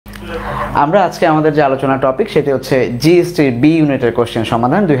আমরা আজকে আমাদের যে আলোচনা টপিক সেটি হচ্ছে জিএসটি বি ইউনিটের কোশ্চেন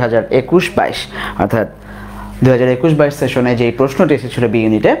সমাধান 2021-22 অর্থাৎ 2021-22 সেশনে যে প্রশ্নটি এসেছিল বি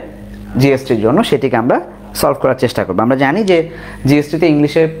ইউনিটে জিএসটির জন্য সেটিকে আমরা সলভ করার চেষ্টা করব। আমরা জানি যে জিএসটিতে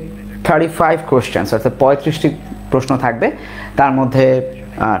ইংলিশে 35 কোশ্চেন্স অর্থাৎ 35টি প্রশ্ন থাকবে, তার মধ্যে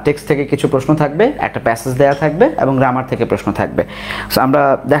টেক্সট থেকে কিছু প্রশ্ন থাকবে, একটা প্যাসেজ দেওয়া থাকবে এবং গ্রামার থেকে প্রশ্ন থাকবে। সো আমরা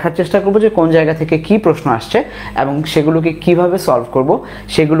দেখার চেষ্টা করব যে কোন জায়গা থেকে কি প্রশ্ন আসছে এবং সেগুলোকে কিভাবে সলভ করব।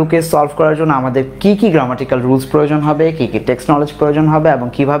 সেগুলোকে সলভ করার জন্য আমাদের কি কি গ্রামাটিক্যাল রুলস প্রয়োজন হবে, কি কি টেক্সট নলেজ প্রয়োজন হবে এবং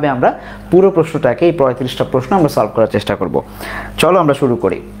কিভাবে আমরা পুরো প্রশ্নটাকে এই 35টা প্রশ্ন আমরা সলভ করার চেষ্টা করব। চলো আমরা শুরু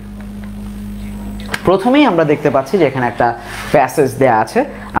করি। প্রথমেই আমরা দেখতে পাচ্ছি যে এখানে একটা প্যাসেজ দেয়া আছে।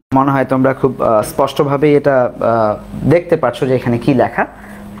 মনে হয় তোমরা খুব স্পষ্টভাবে এটা দেখতে পাচ্ছ যে এখানে কি লেখা।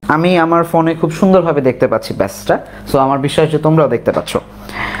 আমি আমার ফোনে খুব সুন্দরভাবে দেখতে পাচ্ছি প্যাসেজটা, সো আমার বিশ্বাস যে তোমরাও দেখতে পাচ্ছ।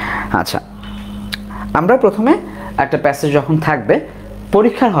 আচ্ছা, আমরা প্রথমে একটা প্যাসেজ যখন থাকবে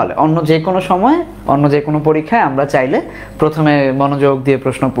পরীক্ষার হলে অন্য যে কোনো সময় অন্য যে কোনো পরীক্ষায় আমরা চাইলে প্রথমে মনোযোগ দিয়ে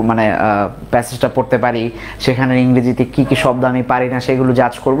প্রশ্ন প্যাসেজটা পড়তে পারি, সেখানে ইংরেজিতে কি কি শব্দ আমি পারি না সেগুলো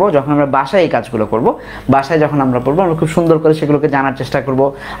জাজ করব। যখন আমরা বাসায় এই কাজগুলো করব, বাসায় যখন আমরা পড়বো আমরা খুব সুন্দর করে সেগুলোকে জানার চেষ্টা করব,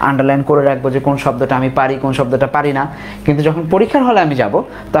 আন্ডারলাইন করে রাখবো যে কোন শব্দটা আমি পারি কোন শব্দটা পারি না। কিন্তু যখন পরীক্ষার হলে আমি যাব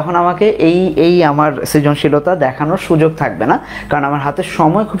তখন আমাকে এই আমার সৃজনশীলতা দেখানোর সুযোগ থাকবে না, কারণ আমার হাতে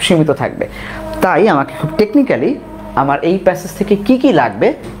সময় খুব সীমিত থাকবে। তাই আমাকে খুব টেকনিক্যালি আমার এই প্যাসেজ থেকে কি কি লাগবে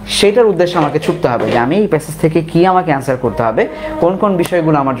সেটার উদ্দেশ্যে আমাকে ছুটতে হবে, যে আমি এই প্যাসেজ থেকে কি আমাকে অ্যান্সার করতে হবে, কোন কোন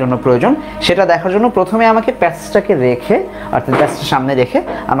বিষয়গুলো আমার জন্য প্রয়োজন সেটা দেখার জন্য প্রথমে আমাকে প্যাসেজটাকে রেখে অর্থাৎ প্যাসেজের সামনে রেখে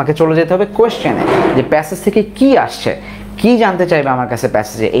আমাকে চলে যেতে হবে কোয়েশ্চেনে, যে প্যাসেজ থেকে কি আসছে, কি জানতে চাইবে আমার কাছে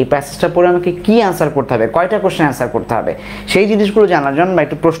প্যাসেজে, এই প্যাসেজটা পড়ে আমাকে কি অ্যান্সার করতে হবে, কয়টা কোয়েশ্চেন অ্যান্সার করতে হবে, সেই জিনিসগুলো জানার জন্য বা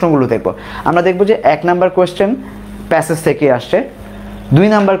একটু প্রশ্নগুলো দেখবো। আমরা দেখবো যে 1 নাম্বার কোয়েশ্চেন প্যাসেজ থেকে আসছে, 2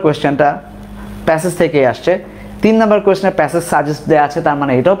 নাম্বার কোয়েশ্চেনটা প্যাসেজ থেকে আসছে, 3 নাম্বার কোয়েশ্চেনে প্যাসেজ সাজেস্ট দেওয়া আছে, তার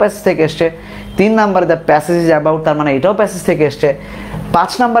মানে এটাও প্যাসেজ থেকে এসছে। 3 নাম্বারে দ্য প্যাসেজ ইজ অ্যাবাউট, তার মানে এটাও প্যাসেজ থেকে এসছে।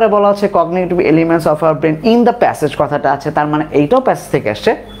 5 নাম্বারে বলা হচ্ছে cognitive elements of our brain in the passage, কথাটা আছে, তার মানে এইটাও প্যাসেজ থেকে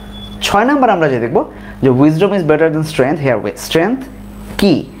এসছে। 6 নাম্বার আমরা যে দেখবো যে wisdom is better then strength, hair with strength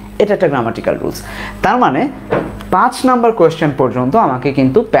কি, এটা একটা গ্রামাটিক্যাল রুলস। তার মানে 5 নাম্বার কোয়েশ্চেন পর্যন্ত আমাকে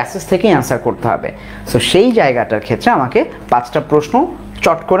কিন্তু প্যাসেজ থেকেই অ্যান্সার করতে হবে। সো সেই জায়গাটার ক্ষেত্রে আমাকে 5টা প্রশ্ন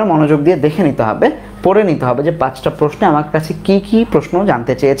চট করে মনোযোগ দিয়ে দেখে নিতে হবে, পড়ে নিতে হবে যে 5টা প্রশ্নে আমার কাছে কি কি প্রশ্ন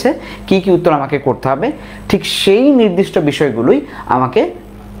জানতে চেয়েছে, কি কি উত্তর আমাকে করতে হবে। ঠিক সেই নির্দিষ্ট বিষয়গুলোই আমাকে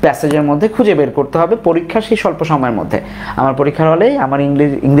প্যাসেজের মধ্যে খুঁজে বের করতে হবে পরীক্ষার সেই স্বল্প সময়ের মধ্যে। আমার পরীক্ষার হলে আমার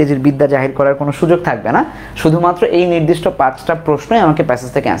ইংরেজির বিদ্যা জাহির করার কোনো সুযোগ থাকবে না, শুধুমাত্র এই নির্দিষ্ট 5টা প্রশ্নই আমাকে প্যাসেজ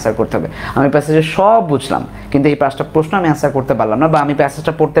থেকে অ্যান্সার করতে হবে। আমি প্যাসেজে সব বুঝলাম কিন্তু এই 5টা প্রশ্ন আমি অ্যান্সার করতে পারলাম না, বা আমি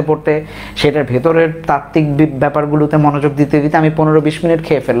প্যাসেজটা পড়তে পড়তে সেটার ভেতরের তাত্ত্বিক ব্যাপারগুলোতে মনোযোগ দিতে দিতে আমি 15-20 মিনিট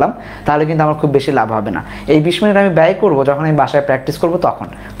খেয়ে ফেললাম, তাহলে কিন্তু আমার খুব বেশি লাভ হবে না। এই 20 মিনিট আমি ব্যয় করব যখন আমি বাসায় প্র্যাকটিস করব, তখন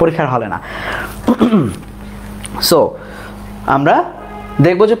পরীক্ষার হলে না। সো আমরা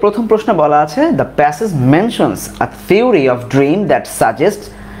দেখবো যে প্রথম প্রশ্নে বলা আছে the passage mentions a theory of dream that suggest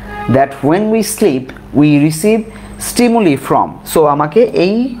that when we slip we receive stimuli from. So আমাকে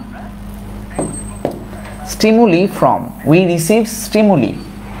এই stimuli from, we receive stimuli,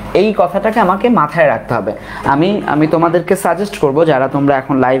 এই কথাটাকে আমাকে মাথায় রাখতে হবে। আমি তোমাদেরকে সাজেস্ট করব, যারা তোমরা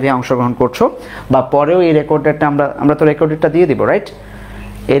এখন লাইভে অংশগ্রহণ করছো বা পরেও এই রেকর্ডেডটা আমরা তো রেকর্ডেডটা দিয়ে দিব, রাইট?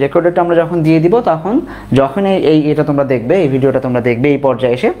 এই রেকর্ডেডটা আমরা যখন দিয়ে দিব তখন যখন এটা তোমরা দেখবে, এই ভিডিওটা তোমরা দেখবে, এই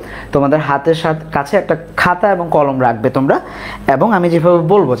পর্যায়ে এসে তোমাদের হাতের কাছে একটা খাতা এবং কলম রাখবে তোমরা, এবং আমি যেভাবে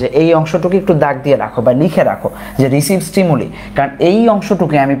বলবো যে এই অংশটুকু একটু দাগ দিয়ে রাখো বা লিখে রাখো যে রিসিভ স্টিমুলি, কারণ এই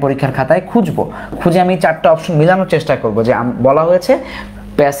অংশটুকু আমি পরীক্ষার খাতায় খুঁজে আমি 4টা অপশন মেলানোর চেষ্টা করব। যে বলা হয়েছে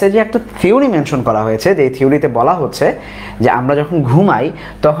প্যাসেজে একটা থিওরি মেনশন করা হয়েছে, যে এই থিওরিতে বলা হচ্ছে যে আমরা যখন ঘুমাই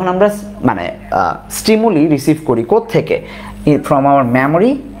তখন আমরা স্টিমুলি রিসিভ করি কোত্থেকে, from our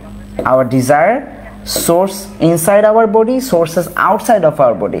memory, our desire, source inside our body, sources outside of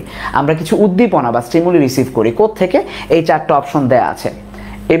our body। আমরা কিছু উদ্দীপনা বা স্টিমুলি রিসিভ করি কোত্থেকে, এই 4টা অপশন দেয়া আছে।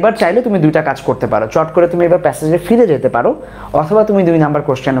 এবার চাইলে তুমি 2টা কাজ করতে পারো, চট করে তুমি এবার প্যাসেজে ফিরে যেতে পারো, অথবা তুমি 2 নাম্বার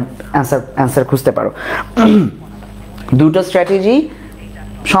কোশ্চেন অ্যান্সার খুঁজতে পারো। 2টা স্ট্র্যাটেজি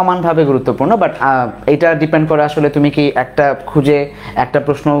সমানভাবে গুরুত্বপূর্ণ, বাট এটা ডিপেন্ড করে আসলে তুমি কি একটা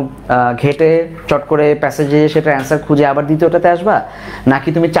প্রশ্ন ঘেটে চট করে প্যাসেজে সেটা অ্যান্সার খুঁজে আবার দ্বিতীয়টাতে আসবা, নাকি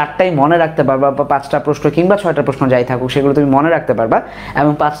তুমি 4টাই মনে রাখতে পারবা, বা 5টা প্রশ্ন কিংবা 6টা প্রশ্ন যাই থাকুক সেগুলো তুমি মনে রাখতে পারবা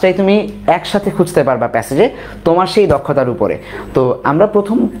এবং 5টাই তুমি একসাথে খুঁজতে পারবা প্যাসেজে, তোমার সেই দক্ষতার উপরে। তো আমরা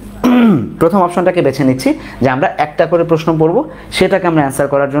প্রথম অপশনটাকে বেছে নিচ্ছি যে আমরা একটা করে প্রশ্ন পড়ব, সেটাকে আমরা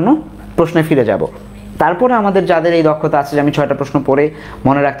অ্যান্সার করার জন্য প্রশ্নে ফিরে যাব। তারপরে আমাদের যাদের এই দক্ষতা আছে যে আমি 6টা প্রশ্ন পড়ে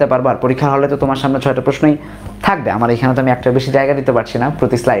মনে রাখতে পারবো, আর পরীক্ষার হলে তো তোমার সামনে 6টা প্রশ্নই থাকবে, আমার এখানে তো আমি একটার বেশি জায়গা দিতে পারছি না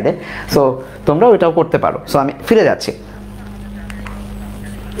প্রতি স্লাইডে, সো তোমরাও এটাও করতে পারো। সো আমি ফিরে যাচ্ছি।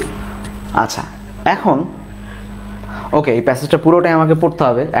 আচ্ছা, এখন ওকে, এই প্যাসেজটা পুরোটাই আমাকে পড়তে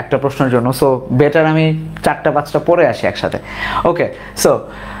হবে একটা প্রশ্নের জন্য, সো বেটার আমি 4টা 5টা পড়ে আসি একসাথে। ওকে, সো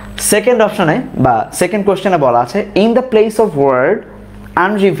সেকেন্ড অপশনে বা সেকেন্ড কোশ্চেনে বলা আছে in the place of word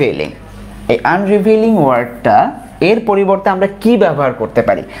আনরিভিলিং। এই আনরিভিলিং ওয়ার্ডটা এর পরিবর্তে আমরা কি ব্যবহার করতে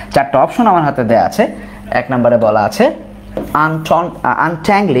পারি? 4টা অপশন আমার হাতে দেওয়া আছে। 1 নম্বরে বলা আছে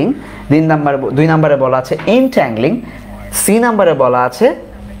আনট্যাংলিং, 2 নম্বরে বলা আছে ইনট্যাংলিং, সি নম্বরে বলা আছে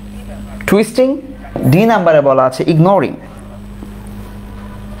টুইস্টিং, ডি নাম্বারে বলা আছে ইগনোরিং।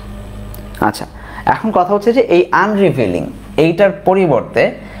 আচ্ছা, এখন কথা হচ্ছে যে এই আনরিভিলিং এইটার পরিবর্তে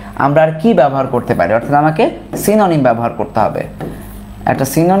আমরা আর কি ব্যবহার করতে পারি, অর্থাৎ আমাকে সিনোনিম ব্যবহার করতে হবে। একটা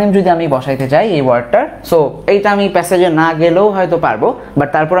সিনোনিম যদি আমি বসাইতে চাই এই ওয়ার্ডটার, সো এইটা আমি প্যাসেজে না গেলেও হয়তো পারবো, বাট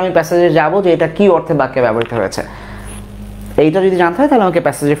তারপর আমি প্যাসেজে যাব যে এটা কি অর্থে বাক্যে ব্যবহৃত হয়েছে। এইটা যদি জানতে হয় তাহলে আমাকে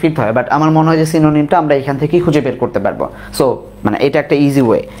প্যাসেজে ফিরতে হয়, বাট আমার মনে হয় যে সিনোনিমটা আমরা এখান থেকেই খুঁজে বের করতে পারবো। সো মানে এটা একটা easy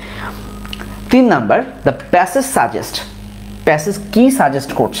way. 3 number, the passage suggest. Passage কি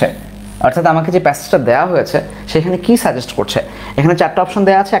সাজেস্ট করছে, অর্থাৎ আমাকে যে প্যাসেজটা দেওয়া হয়েছে সেখানে কি সাজেস্ট করছে। এখানে 4টা অপশন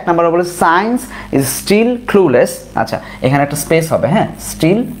দেওয়া আছে। 1 নম্বরে বলে সায়েন্স ইজ স্টিল ক্লুলেস। আচ্ছা, এখানে একটা স্পেস হবে, হ্যাঁ,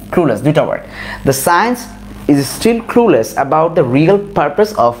 স্টিল ক্লুলেস, 2টা word. The science is still clueless about the real purpose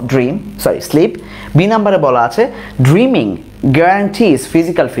of slip. B নাম্বারে বলা আছে dreaming guarantees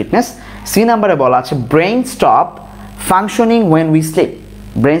physical fitness. C নাম্বারে বলা আছে brain stop functioning when we slip.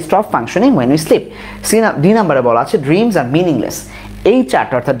 Brain stop functioning when we slip. D নাম্বারে বলা আছে dreams আর meaningless. এই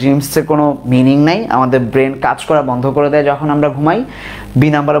 4টা, অর্থাৎ ড্রিমসের কোনো মিনিং নাই, আমাদের ব্রেন কাজ করা বন্ধ করে দেয় যখন আমরা ঘুমাই। বি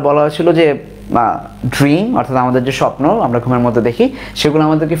নাম্বারে বলা হয়েছিল যে ড্রিম অর্থাৎ আমাদের যে স্বপ্ন আমরা ঘুমের মধ্যে দেখি সেগুলো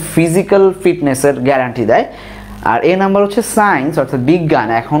আমাদেরকে ফিজিক্যাল ফিটনেসের গ্যারান্টি দেয়। আর এ নাম্বার হচ্ছে সায়েন্স অর্থাৎ বিজ্ঞান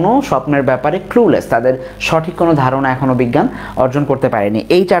এখনও স্বপ্নের ব্যাপারে ক্লুলেস, তাদের সঠিক কোনো ধারণা এখনও বিজ্ঞান অর্জন করতে পারেনি।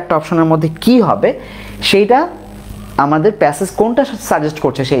 এই 4টা অপশনের মধ্যে কি হবে সেইটা আমাদের প্যাসেজ কোনটা সাজেস্ট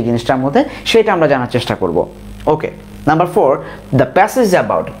করছে সেই জিনিসটার মধ্যে সেটা আমরা জানার চেষ্টা করব। ওকে, নাম্বার 4, দ্য প্যাসেজ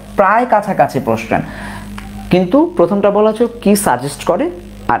অ্যাবাউট। প্রায় কাছাকাছি প্রশ্ন, কিন্তু প্রথমটা বলা হচ্ছে কি সাজেস্ট করে,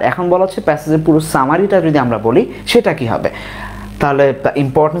 আর এখন বলা হচ্ছে প্যাসেজের পুরো সামারিটা যদি আমরা বলি সেটা কি হবে। তাহলে the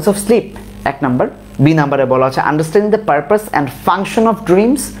importance of slip 1 number. B নাম্বারে বলা হচ্ছে understanding the purpose and function of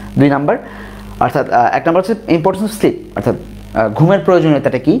dreams 2 number. অর্থাৎ 1 নাম্বার হচ্ছে ইম্পর্টেন্স অফ স্লিপ অর্থাৎ ঘুমের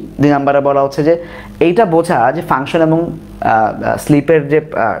প্রয়োজনীয়তাটা কি। 2 নাম্বারে বলা হচ্ছে যে এইটা বোঝা যে ফাংশন এবং স্লিপের যে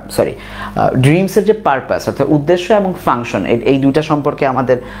ড্রিমসের যে পারপাস অর্থাৎ উদ্দেশ্য এবং ফাংশন এই দুইটা সম্পর্কে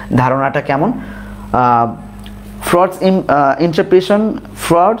আমাদের ধারণাটা কেমন।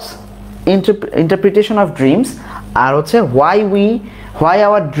 ইন্টারপ্রিটেশন অফ ড্রিমস, আর হচ্ছে why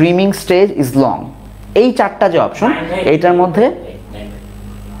hour dreaming stage is long. এই 4টা যে অপশন এইটার মধ্যে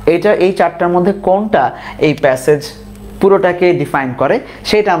এই 4টার মধ্যে কোনটা এই প্যাসেজ পুরোটাকে ডিফাইন করে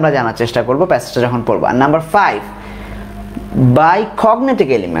সেটা আমরা জানার চেষ্টা করব প্যাসেজটা যখন পড়বো। আর নাম্বার 5, বাই কগনিটিভ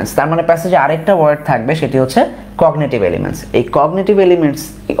এলিমেন্টস, তার মানে প্যাসেজে আরেকটা ওয়ার্ড থাকবে সেটি হচ্ছে কগনিটিভ এলিমেন্টস। এই cognitive elements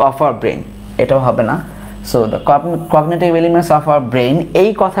of our brain, এটাও হবে না। So the cognitive elements of our brain, এই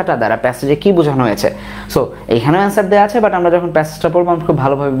কথাটা দ্বারা প্যাসেজে কি বোঝানো হয়েছে। সো এইখানেও অ্যান্সার দেওয়া আছে, বাট আমরা যখন প্যাসেজটা পড়বো আমরা খুব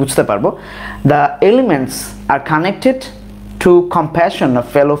ভালোভাবে বুঝতে পারবো। The elements are connected to compassion of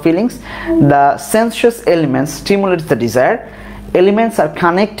fellow feelings. The sensuous elements stimulates the desire. Elements are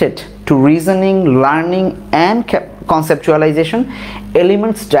connected to reasoning, learning and conceptualization.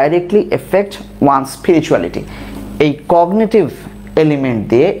 Elements directly affect one's spirituality. এই cognitive element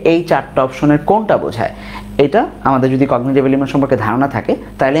দিয়ে এই 4টা অপশনের কোনটা বোঝায়, এটা আমাদের যদি কগনিটিভ এলিমেন্ট সম্পর্কে ধারণা থাকে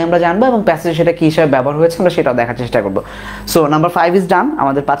তাহলে আমরা জানবো এবং প্যাসেজে সেটা কি হিসাবে ব্যবহার হয়েছে আমরা সেটাও দেখার চেষ্টা করব। So number 5 is done.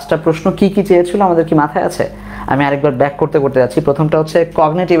 আমাদের 5টা প্রশ্ন কি কি চেয়েছিল আমাদের কি মাথায় আছে? আমি আরেকবার ব্যাক করতে যাচ্ছি। প্রথমটা হচ্ছে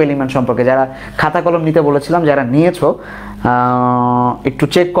কগনিটিভ এলিমেন্ট সম্পর্কে, যারা খাতা কলম নিতে বলেছিলাম, যারা নিয়েছো একটু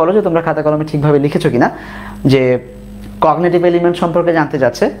চেক করো যে তোমরা খাতা কলমে ঠিকভাবে লিখেছো কিনা, যে কগনিটিভ এলিমেন্ট সম্পর্কে জানতে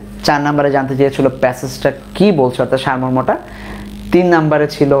যাচ্ছে। 4 নম্বরে জানতে চেয়েছিল প্যাসেজটা কি বলছে অর্থাৎ সারমর্মটা। 3 নম্বরে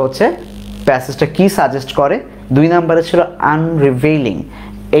ছিল হচ্ছে প্যাসেজটা কি সাজেস্ট করে। 2 নম্বরে ছিল আনরিভিলিং,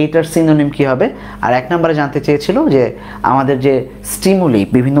 এইটার সিনোনিম কি হবে। আর 1 নম্বরে জানতে চেয়েছিল যে আমাদের যে স্টিমুলি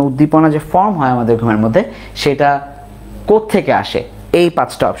বিভিন্ন উদ্দীপনা যে ফর্ম হয় আমাদের ঘুমের মধ্যে সেটা কোত্থেকে আসে, এই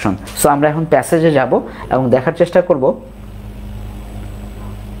 5টা অপশন। সো আমরা এখন প্যাসেজে যাব এবং দেখার চেষ্টা করব,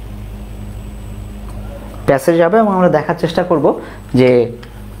 প্যাসেজে যাবে এবং আমরা দেখার চেষ্টা করব যে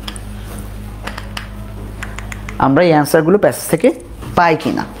আমরা এই অ্যান্সারগুলো প্যাসেজ থেকে পাই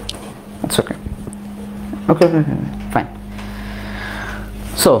কিনা। ওকে ওকে ফাইন।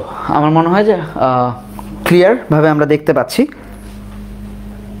 সো আমার মনে হয় যে ক্লিয়ারভাবে আমরা দেখতে পাচ্ছি।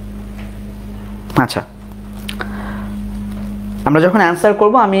 আচ্ছা, আমরা যখন অ্যান্সার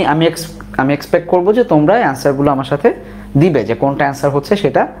করব আমি এক্সপেক্ট করব যে তোমরা অ্যান্সারগুলো আমার সাথে দিবে, যে কোনটা অ্যান্সার হচ্ছে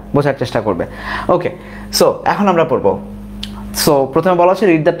সেটা বোঝার চেষ্টা করবে। ওকে, সো এখন আমরা পড়ব সো প্রথমে বলা হচ্ছে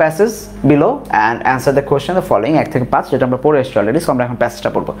read the passage below and answer the question the following 1 থেকে 5, যেটা আমরা পড়ে এসেছি অলরেডি। সো আমরা এখন প্যাসেজটা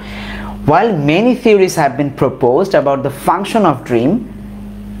পড়বো। While many theories have been proposed about the function of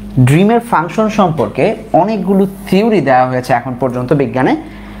ড্রিমের function সম্পর্কে অনেকগুলো থিওরি দেওয়া হয়েছে এখন পর্যন্ত বিজ্ঞানে,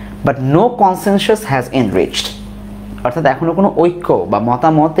 but no consensus has enriched, অর্থাৎ এখনো কোনো ঐক্য বা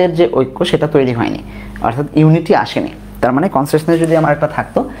মতামতের যে ঐক্য সেটা তৈরি হয়নি, অর্থাৎ ইউনিটি আসেনি। তার মানে কনসেশনাস যদি আমার একটা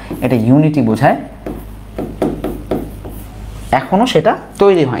থাকতো, এটা ইউনিটি বোঝায়, এখনো সেটা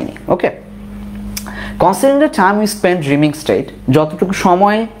তৈরি হয়নি। ওকে, considering the time we spend dreaming state, যতটুকু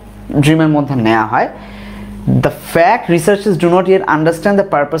সময় ড্রিমের মধ্যে নেওয়া হয়, the fact researchers do not yet understand the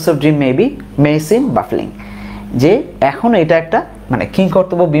purpose of dream may seem baffling, যে এখন এটা একটা মানে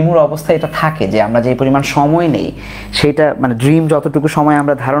কিংকর্তব্য বিমূঢ় অবস্থা এটা থাকে, যে আমরা যে পরিমাণ সময় নেই সেটা মানে ড্রিম যতটুকু সময়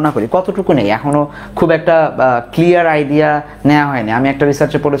আমরা ধারণা করি কতটুকু নেই, এখনো খুব একটা ক্লিয়ার আইডিয়া নেওয়া হয়নি। আমি একটা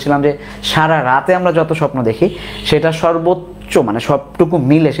রিসার্চে পড়েছিলাম যে সারা রাতে আমরা যত স্বপ্ন দেখি সেটা সর্বোচ্চ মানে সবটুকু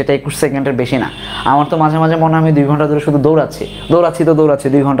মিলে সেটা 21 সেকেন্ডের বেশি না। আমার তো মাঝে মাঝে মনে হয় আমি 2 ঘন্টা ধরে শুধু দৌড়াচ্ছি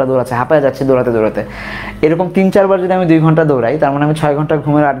 2 ঘন্টা দৌড়াচ্ছি, হাঁপায় যাচ্ছি দৌড়াতে। এরকম 3-4 বার যদি আমি 2 ঘন্টা দৌড়াই, তার মানে আমি 6 ঘন্টা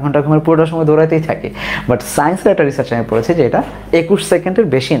ঘুমের 8 ঘন্টা ঘুমের পুরোটা সময় দৌড়াতেই থাকি। বাট সায়েন্সের একটা রিসার্চ আমি পড়েছি যে এটা 21 সেকেন্ডের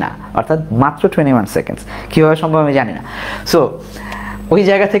বেশি না, অর্থাৎ মাত্র 21 সেকেন্ডস। কীভাবে সম্ভব আমি জানি না। সো ওই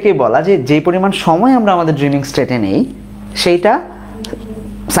জায়গা থেকেই বলা যে যেই পরিমাণ সময় আমরা আমাদের ড্রিমিং স্টেটে নেই সেইটা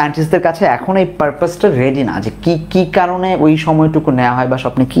সায়েন্টিস্টদের কাছে এখন এই পারপাসটা রেডি না, যে কি কারণে ওই সময়টুকু নেওয়া হয় বা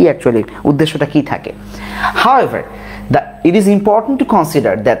স্বপ্নে কি অ্যাকচুয়ালি উদ্দেশ্যটা কি থাকে। However, it is important to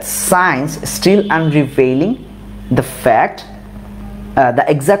consider that science still unveiling the fact, the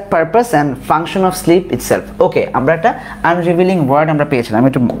exact purpose and function of sleep itself. Okay, আমরা একটা আনরিভিলিং ওয়ার্ড আমরা পেয়েছিলাম, আমি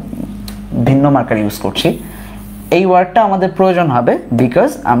একটু ভিন্ন মার্কার ইউজ করছি। এই ওয়ার্ডটা আমাদের প্রয়োজন হবে বিকজ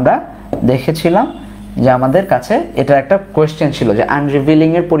আমরা দেখেছিলাম যে আমাদের কাছে এটা একটা কোয়েশ্চেন ছিল যে আনরিভিলিং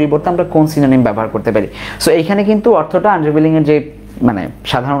এর পরিবর্তে আমরা কোন সিনোনিম ব্যবহার করতে পারি। সো এইখানে কিন্তু অর্থটা আনরিভিলিং এর যে মানে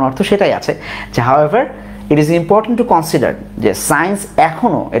সাধারণ অর্থ সেটাই আছে, যে however it is important to consider যে সায়েন্স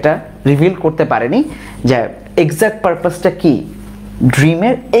এখনও এটা রিভিল করতে পারেনি যে এক্সাক্ট পারপাসটা কি,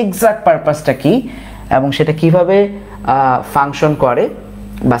 ড্রিমের এক্সাক্ট পারপাসটা কি এবং সেটা কিভাবে ফাংশন করে,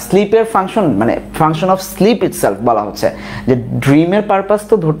 বা স্লিপের ফাংশন মানে ফাংশন অফ স্লিপ ইটসেলফ বলা হচ্ছে যে ড্রিমের পারপাস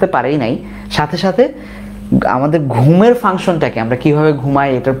তো ধরতে পারেই নাই, সাথে সাথে আমাদের ঘুমের ফাংশনটাকে আমরা কিভাবে ঘুমাই,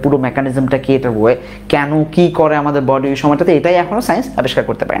 এটার পুরো মেকানিজমটা কি, এটার ওয়ে কেন কি করে আমাদের বডি ওই সময়টাতে, এটাই এখনো সায়েন্স আবিষ্কার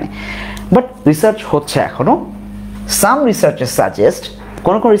করতে পারেনি। বাট রিসার্চ হচ্ছে এখনো। সাম রিসার্চেস সাজেস্ট,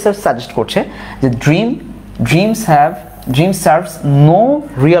 কোন রিসার্চ সাজেস্ট করছে যে dream serves no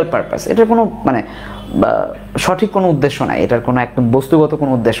real purpose, এটার কোনো মানে সঠিক কোনো উদ্দেশ্য নাই, এটার কোনো একদম বস্তুগত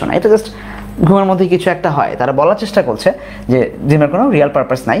কোনো উদ্দেশ্য নাই, এটা জাস্ট ঘুমের মধ্যে কিছু একটা হয়। তারা বলার চেষ্টা করছে যে ড্রিমের কোনো রিয়েল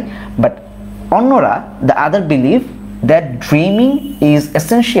পারপাস নাই। বাট অন্যরা the other believe that dreaming is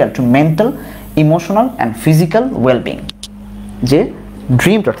essential two mental, emotional and physical wellbeing, যে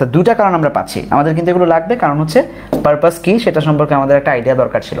ড্রিমটা অর্থাৎ দুইটা কারণ আমরা পাচ্ছি, আমাদের কিন্তু এগুলো লাগবে। কারণ হচ্ছে পারপাস কি সেটা সম্পর্কে আমাদের একটা আইডিয়া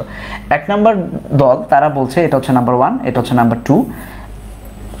দরকার ছিল। 1 নম্বর দল তারা বলছে এটা হচ্ছে নাম্বার 1, এটা হচ্ছে নাম্বার 2।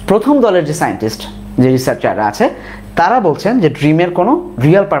 প্রথম দলের যে সায়েন্টিস্ট যে রিসার্চাররা আছে তারা বলছেন যে ড্রিমের কোনো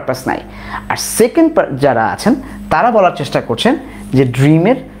রিয়েল পারপাস নাই। আর সেকেন্ড যারা আছেন তারা বলার চেষ্টা করছেন যে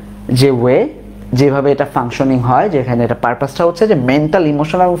ড্রিমের যে ওয়ে, যেভাবে এটা ফাংশনিং হয়, যেখানে এটা পারপাসটা হচ্ছে যে মেন্টাল,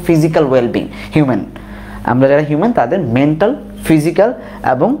 ইমোশনাল এবং ফিজিক্যাল ওয়েলবিং, হিউম্যান, আমরা যারা হিউম্যান তাদের মেন্টাল, ফিজিক্যাল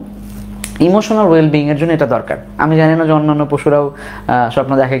এবং ইমোশনাল ওয়েলবিং এর জন্য এটা দরকার। আমি জানি না যে অন্যান্য পশুরাও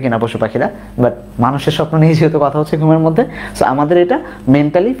স্বপ্ন দেখে কিনা, পশু পাখিরা, বাট মানুষের স্বপ্ন নিয়ে যেহেতু কথা হচ্ছে ঘুমের মধ্যে, সো আমাদের এটা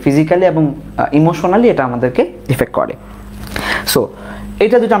মেন্টালি, ফিজিক্যালি এবং ইমোশনালি এটা আমাদেরকে ইফেক্ট করে। সো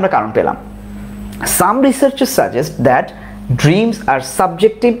এটা দুটো আমরা কারণ পেলাম। সাম researchers suggest that dreams R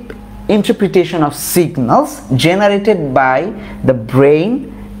subjective interpretation of signals generated by the brain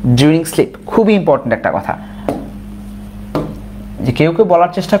during sleep. খুবই ইম্পর্টেন্ট একটা কথা, যে কেউ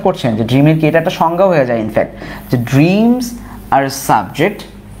বলার চেষ্টা করছেন যে ড্রিমের কি এটা একটা সংজ্ঞা হয়ে যায় ইনফ্যাক্ট, যে ড্রিমস আর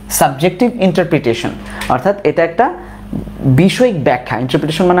সাবজেক্টিভ ইন্টারপ্রিটেশন, অর্থাৎ এটা একটা বিষয়িক ব্যাখ্যা।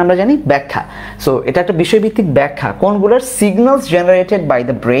 ইন্টারপ্রিটেশন মানে আমরা জানি ব্যাখ্যা। সো এটা একটা বিষয়ভিত্তিক ব্যাখ্যা কোনগুলোর signals generated by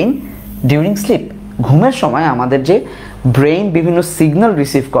the brain during slip. ঘুমের সময় আমাদের যে ব্রেইন বিভিন্ন সিগন্যাল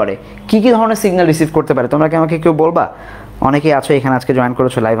রিসিভ করে, কি কি ধরনের সিগন্যাল রিসিভ করতে পারে তোমরা কি আমাকে কেউ বলবা? অনেকেই আছো এখানে আজকে জয়েন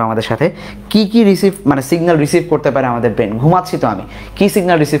করেছো লাইভ আমাদের সাথে, কি কি সিগন্যাল রিসিভ করতে পারে আমাদের ব্রেন? ঘুমাচ্ছি তো আমি, কি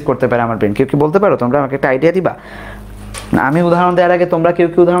সিগন্যাল রিসিভ করতে পারে আমার ব্রেন? কেউ কি বলতে পারো? তোমরা আমাকে একটা আইডিয়া দিবা না? আমি উদাহরণ দেওয়ার আগে তোমরা কেউ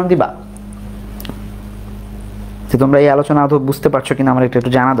কি উদাহরণ দিবা যে তোমরা এই আলোচনা আদৌ বুঝতে পারছো কিনা আমার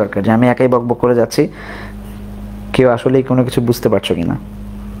একটু জানা দরকার, যে আমি একাই বকবক করে যাচ্ছি, কেউ আসলেই কোনো কিছু বুঝতে পারছো কিনা?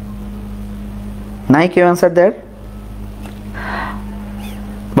 নাই কেউ অ্যান্সার দেয়?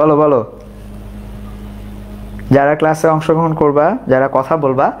 বলো বলো, যারা ক্লাসে অংশগ্রহণ করবা, যারা কথা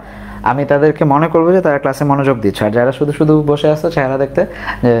বলবা, আমি তাদেরকে মনে করবো যে তারা ক্লাসে মনোযোগ দিচ্ছে। আর যারা শুধু শুধু বসে আসছো চেহারা দেখতে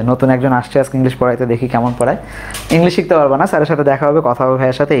যে নতুন একজন আসছে আজকে ইংলিশ পড়াইতে, দেখি কেমন পড়ায়, ইংলিশ শিখতে পারবো না, স্যারের সাথে দেখা হবে, কথা হবে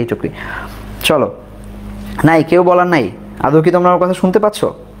ভাইয়ের সাথে, এইটুকুই। চলো, নাই কেউ বলার নাই? আদৌ কি তোমরা আমার কথা শুনতে পাচ্ছ?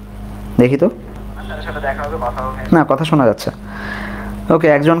 দেখি তো, না কথা শোনা যাচ্ছে। ওকে,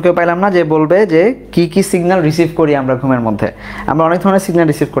 একজনকেও পাইলাম না যে বলবে যে কি কি সিগন্যাল রিসিভ করি আমরা ঘুমের মধ্যে। আমরা অনেক ধরনের সিগন্যাল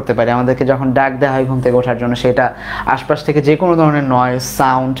রিসিভ করতে পারি। আমাদেরকে যখন ডাক দেওয়া হয় ঘুম থেকে ওঠার জন্য, সেটা আশপাশ থেকে যে কোনো ধরনের নয়েজ,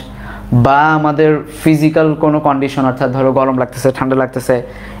 সাউন্ড, বা আমাদের ফিজিক্যাল কোনো কন্ডিশন, অর্থাৎ ধরো গরম লাগতেছে, ঠান্ডা লাগতেছে,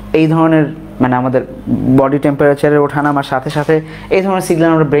 এই ধরনের মানে আমাদের বডি টেম্পারেচারের ওঠানামার সাথে সাথে এই ধরনের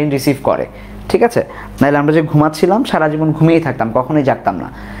সিগন্যাল আমরা ব্রেন রিসিভ করে, ঠিক আছে? নাহলে আমরা যে ঘুমাচ্ছিলাম সারা জীবন ঘুমিয়েই থাকতাম, কখনোই জাগতাম না।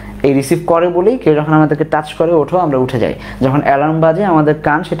 এই রিসিভ করে বলেই কেউ যখন আমাদেরকে টাচ করে ওঠো, আমরা উঠে যাই। যখন অ্যালার্ম বাজে আমাদের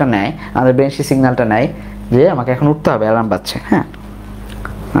কান সেটা নেয়, আমাদের ব্রেন সেই সিগন্যালটা নেয় যে আমাকে এখন উঠতে হবে, অ্যালার্ম বাজছে। হ্যাঁ,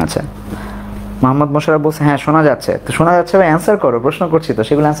 আচ্ছা, মোহাম্মদ মোশাররফ বলছে হ্যাঁ শোনা যাচ্ছে। তো শোনা যাচ্ছে ভাই, অ্যান্সার করো, প্রশ্ন করছি তো,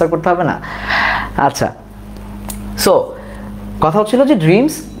 সেগুলো অ্যান্সার করতে হবে না? আচ্ছা, সো কথা হচ্ছিল যে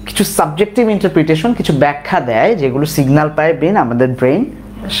ড্রিমস কিছু সাবজেক্টিভ ইন্টারপ্রিটেশন, কিছু ব্যাখ্যা দেয় যেগুলো সিগন্যাল পায় ব্রেন, আমাদের ব্রেন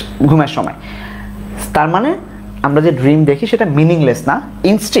ঘুমের সময়। তার মানে আমরা যে ড্রিম দেখি সেটা মিনিংলেস না।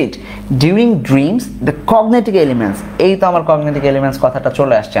 Instead during dreams the cognitive elements, এই তো আমার কগনিটিভ এলিমেন্টস কথাটা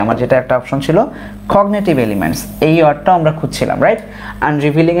চলে আসছে। আমার যেটা একটা অপশন ছিল কগনিটিভ এলিমেন্টস, এই ওয়ার্ডটা আমরা খুঁজছিলাম, রাইট?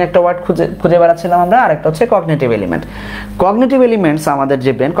 আনরিভিলিং একটা ওয়ার্ড খুঁজে বেড়াচ্ছিলাম আমরা, আর একটা হচ্ছে কগনিটিভ এলিমেন্ট। কগনিটিভ এলিমেন্টস আমাদের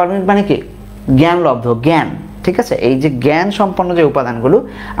যে ব্রেন, কগনিটিভ মানে কি? জ্ঞানলব্ধ, জ্ঞান, ঠিক আছে? এই যে জ্ঞান সম্পন্ন যে উপাদানগুলো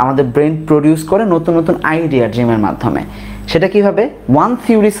আমাদের ব্রেন প্রডিউস করে নতুন নতুন আইডিয়া ড্রিমের মাধ্যমে। সেটা কিভাবে? ওয়ান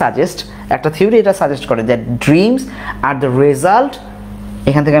থিওরি সাজেস্ট, একটা থিওরি এটা সাজেস্ট করে যে ড্রিমস আর দ্য রেজাল্ট,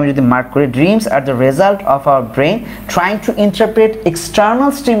 এখান থেকে আমি যদি মার্ক করি, dreams are the result of our brain trying to interpret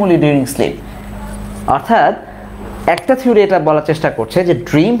external stimuli during slip. অর্থাৎ একটা থিওরি এটা বলার চেষ্টা করছে যে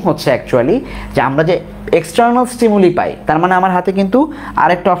ড্রিম হচ্ছে অ্যাকচুয়ালি যে আমরা যে এক্সটার্নাল স্টিমুলি পাই। তার মানে আমার হাতে কিন্তু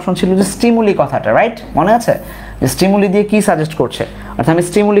আরেকটা অপশন ছিল যে স্টিমুলি কথাটা, রাইট? মনে আছে যে স্টিমুলি দিয়ে কি সাজেস্ট করছে? অর্থাৎ আমি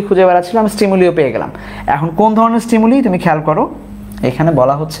স্টিমুলি খুঁজে বেড়াচ্ছিলাম, স্টিমুলিও পেয়ে গেলাম। এখন কোন ধরনের স্টিমুলি তুমি খেয়াল করো, এখানে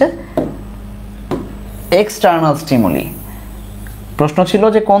বলা হচ্ছে এক্সটার্নাল স্টিমুলি। প্রশ্ন ছিল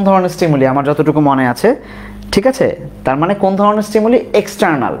যে কোন ধরনের স্টিমুলি, আমার যতটুকু মনে আছে, ঠিক আছে? তার মানে কোন ধরনের স্টিমুলি?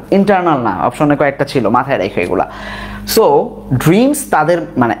 এক্সটার্নাল, ইন্টারনাল না। অপশনে কয়েকটা ছিল, মাথায় রেখো এগুলা। সো ড্রিমস তাদের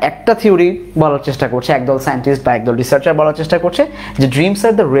মানে একটা থিওরি বলার চেষ্টা করছে, একদল সায়েন্টিস্ট বা একদল রিসার্চার বলার চেষ্টা করছে যে dreams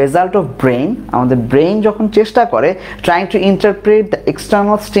are the result of brain, আমাদের ব্রেন যখন চেষ্টা করে trying to interpret the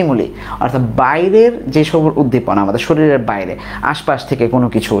external stimuli, অর্থাৎ বাইরের যেসব উদ্দীপনা আমাদের শরীরের বাইরে, আশপাশ থেকে কোনো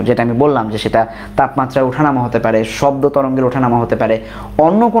কিছু, যেটা আমি বললাম যে সেটা তাপমাত্রার ওঠানামা হতে পারে, শব্দ তরঙ্গের ওঠানামা হতে পারে,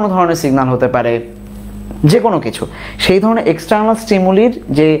 অন্য কোনো ধরনের সিগন্যাল হতে পারে, যে কোনো কিছু, সেই ধরনের এক্সটার্নাল স্টিমুলির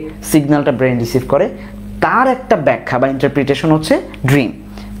যে সিগন্যালটা ব্রেন রিসিভ করে তার একটা ব্যাখ্যা বা ইন্টারপ্রিটেশন হচ্ছে ড্রিম।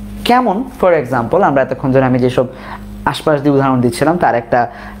 কেমন? ফর এক্সাম্পল, আমরা এতক্ষণ ধরে আমি যেসব আশপাশ দিয়ে উদাহরণ দিচ্ছিলাম তার একটা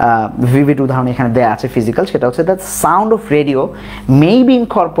ভিভিড উদাহরণ এখানে দেওয়া আছে ফিজিক্যাল, সেটা হচ্ছে the sound of radio may be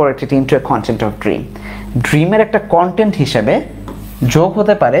Incorporated into a content of dream. ড্রিমের একটা কন্টেন্ট হিসেবে যোগ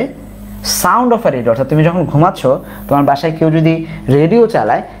হতে পারে সাউন্ড অফ এ রেডিও। অর্থাৎ তুমি যখন ঘুমাচ্ছ, তোমার বাসায় কেউ যদি রেডিও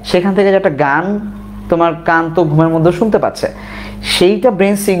চালায়, সেখান থেকে যে একটা গান তোমার কান তো ঘুমের মধ্যে শুনতে পাচ্ছে, সেইটা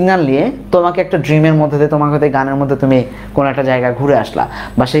ব্রেন সিগন্যাল নিয়ে তোমাকে একটা ড্রিমের মধ্যে দিয়ে, তোমাকে হয়তো গানের মধ্যে তুমি কোনো একটা জায়গায় ঘুরে আসলা,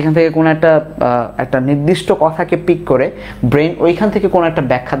 বা সেইখান থেকে কোনো একটা নির্দিষ্ট কথাকে পিক করে ব্রেন ওইখান থেকে কোনো একটা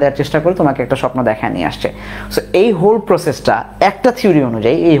ব্যাখ্যা দেওয়ার চেষ্টা করে তোমাকে একটা স্বপ্ন দেখায় নিয়ে আসছে। সো এই হোল প্রসেসটা একটা থিওরি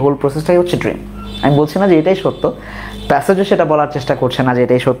অনুযায়ী, এই হোল প্রসেসটাই হচ্ছে ড্রিম। আমি বলছি না যে এটাই সত্য, প্যাসেজও সেটা বলার চেষ্টা করছে না যে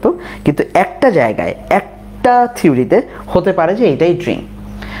এটাই সত্য, কিন্তু একটা জায়গায় একটা থিওরিতে হতে পারে যে এটাই ড্রিম।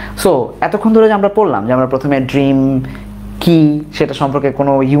 সো এতক্ষণ ধরে যে আমরা পড়লাম যে আমরা প্রথমে ড্রিম কি সেটা সম্পর্কে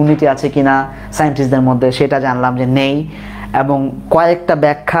কোনো ইউনিটি আছে কিনা সায়েন্টিস্টদের মধ্যে, সেটা জানলাম যে নেই, এবং কয়েকটা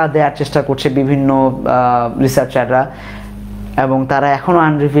ব্যাখ্যা দেওয়ার চেষ্টা করছে বিভিন্ন রিসার্চাররা, এবং তারা এখনও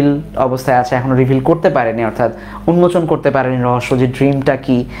আনরিভিল অবস্থায় আছে, এখনও রিভিল করতে পারেনি, অর্থাৎ উন্মোচন করতে পারেনি রহস্য যে ড্রিমটা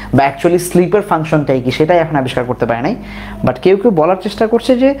কি বা অ্যাকচুয়ালি স্লিপের ফাংশনটাই কি, সেটাই এখন আবিষ্কার করতে পারে নাই। বাট কেউ কেউ বলার চেষ্টা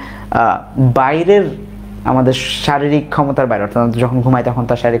করছে যে বাইরের আমাদের শারীরিক ক্ষমতার বাইরে, অর্থাৎ যখন ঘুমাই তখন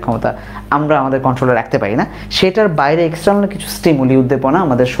তার শারীরিক ক্ষমতা আমরা আমাদের কন্ট্রোলে রাখতে পারি না, সেটার বাইরে এক্সটার্নাল কিছু স্টিমুলি, উদ্দীপনা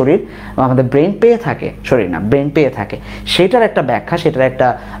আমাদের শরীর, আমাদের ব্রেন পেয়ে থাকে, শরীর না ব্রেন পেয়ে থাকে, সেটার একটা ব্যাখ্যা, সেটার একটা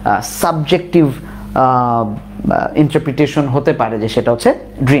সাবজেক্টিভ ইন্টারপ্রিটেশন হতে পারে যে সেটা হচ্ছে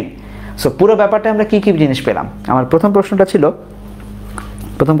ড্রিম। সো পুরো ব্যাপারটা আমরা কি কি জিনিস পেলাম? আমার প্রথম প্রশ্নটা ছিল,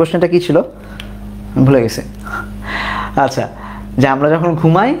 প্রথম প্রশ্নটা কি ছিল ভুলে গেছে। আচ্ছা, যে আমরা যখন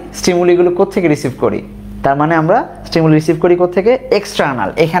ঘুমাই স্টিমুলিগুলো কোত্থেকে রিসিভ করি, তার মানে আমরা স্টিমুলি রিসিভ করি কোত্থেকে? এক্সটার্নাল।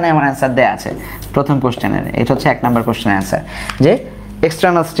 এখানে আমার অ্যান্সার দেওয়া আছে প্রথম কোশ্চেনের, এটা হচ্ছে 1 নম্বর কোশ্চেনের অ্যান্সার, যে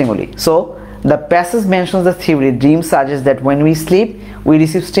external stimuli. So the passage mentions the theory dream suggest that when we slip we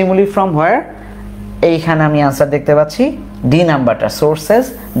receive stimuli from where. এইখানে আমি অ্যান্সার দেখতে পাচ্ছি ডি নাম্বারটা sources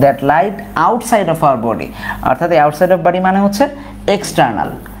that light outside of our body, অর্থাৎ এই আউটসাইড অফ বডি মানে হচ্ছে external,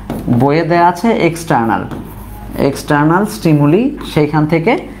 বইয়ে দেওয়া আছে এক্সটার্নাল স্টিমুলি, সেইখান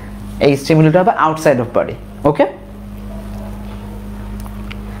থেকে এই স্টিমুলিটা হবে আউটসাইড অফ বডি। ওকে,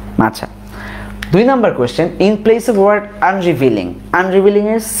 আচ্ছা 2 number question, in place of word আনরিভিলিং, আনরিভিলিং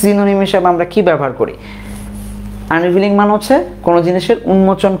এর সিনোনিম হিসেবে আমরা কি ব্যবহার করি? আনরিভিলিং মানে হচ্ছে কোনো জিনিসের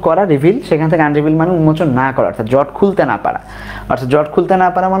উন্মোচন করা, রিভিল, সেখান থেকে আনরিভিল মানে উন্মোচন না করা, অর্থাৎ জট খুলতে না পারা, অর্থাৎ জট খুলতে না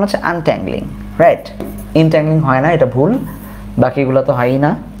পারা মানে হচ্ছে আনট্যাঙ্গলিং, রাইট? ইনট্যাঙ্গলিং হয় না, এটা ভুল, বাকিগুলো তো হয়ই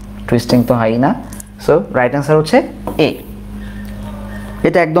না, টুইস্টিং তো হয়ই না, সো রাইট অ্যান্সার হচ্ছে এ।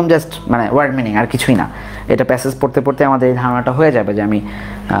 এটা একদম জাস্ট মানে ওয়ার্ড মিনিং, আর কিছুই না। এটা প্যাসেজ পড়তে পড়তে আমাদের এই ধারণাটা হয়ে যাবে যে আমি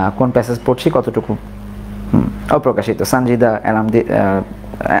কোন প্যাসেজ পড়ছি, কতটুকু অপ্রকাশিত। সঞ্জিদা এলামদি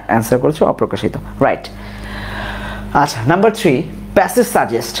অ্যান্সার করেছে অপ্রকাশিত, রাইট। আচ্ছা নাম্বার 3, প্যাসেজ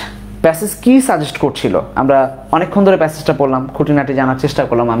সাজেস্ট। প্যাসেজ কি সাজেস্ট করছিল? আমরা অনেকক্ষণ ধরে প্যাসেজটা পড়লাম, খুঁটিনাটি জানার চেষ্টা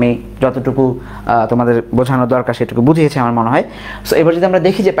করলাম, আমি যতটুকু তোমাদের বোঝানোর দরকার সেটুকু বুঝিয়েছি আমার মনে হয়। সো এবার যদি আমরা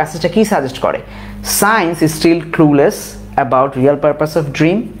দেখি যে প্যাসেজটা কি সাজেস্ট করে, science is still clueless about Real purpose of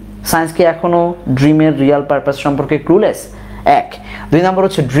dream. Science কি এখনও ড্রিমের রিয়াল পারপাস সম্পর্কে ক্লুলেস? 1। 2 নম্বর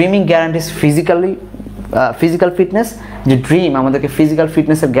হচ্ছে ড্রিমিং গ্যারান্টিস ফিজিক্যাল ফিটনেস, যে ড্রিম আমাদেরকে ফিজিক্যাল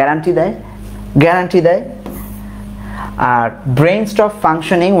ফিটনেসের গ্যারান্টি দেয়। আর brain stop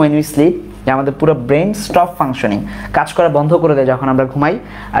functioning when we slip, যে আমাদের পুরো ব্রেন স্টপ ফাংশনিং, কাজ করা বন্ধ করে দেয় যখন আমরা ঘুমাই।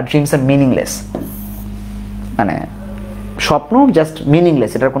 আর ড্রিমস আর মিনিংলেস, মানে স্বপ্ন জাস্ট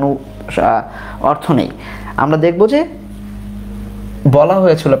মিনিংলেস, এটার কোনো অর্থ নেই। আমরা দেখব যে বলা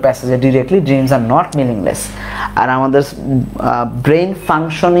হয়েছিল প্যাসেজে directly dreams are not meaningless. আর আমাদের ব্রেন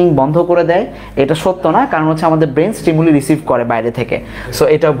ফাংশনিং বন্ধ করে দেয়, এটা সত্য না, কারণ হচ্ছে আমাদের ব্রেন স্টিমুলি রিসিভ করে বাইরে থেকে, সো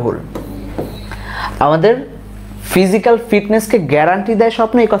এটা ভুল। আমাদের ফিজিক্যাল ফিটনেসকে গ্যারান্টি দেয়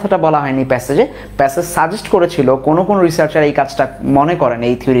স্বপ্ন, এই কথাটা বলা হয়নি প্যাসেজে। প্যাসেজ সাজেস্ট করেছিল, কোনো রিসার্চার এই কাজটা মনে করেন,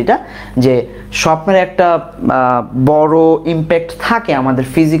 এই থিওরিটা, যে স্বপ্নের একটা বড় ইম্প্যাক্ট থাকে আমাদের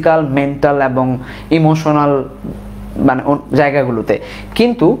ফিজিক্যাল, মেন্টাল এবং ইমোশনাল মানে জায়গাগুলোতে,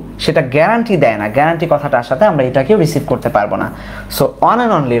 কিন্তু সেটা গ্যারান্টি দেয় না। গ্যারান্টি কথাটার সাথে আমরা এটাকেও রিসিভ করতে পারবো না। So on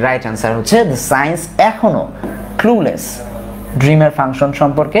and only right answer হচ্ছে দ্য সায়েন্স এখনো ক্লুলেস, ড্রিমের ফাংশন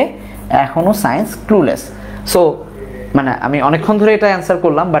সম্পর্কে এখনো সায়েন্স ক্লুলেস। সো মানে আমি অনেকক্ষণ ধরে এটা অ্যান্সার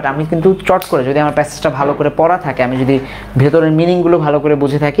করলাম, বাট আমি কিন্তু চট করে, যদি আমার প্যাসেজটা ভালো করে পড়া থাকে, আমি যদি ভেতরের মিনিংগুলো ভালো করে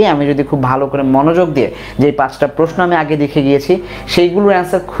বুঝে থাকি, আমি যদি খুব ভালো করে মনোযোগ দিয়ে যে 5টা প্রশ্ন আমি আগে দেখে গিয়েছি সেইগুলোর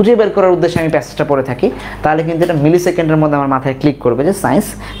অ্যান্সার খুঁজে বের করার উদ্দেশ্যে আমি প্যাসেজটা পড়ে থাকি, তাহলে কিন্তু এটা মিলি সেকেন্ডের মধ্যে আমার মাথায় ক্লিক করবে যে science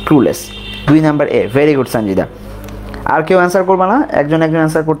clueless. 2 number A, very good Sanjida. আর কেউ অ্যান্সার করবে না? একজন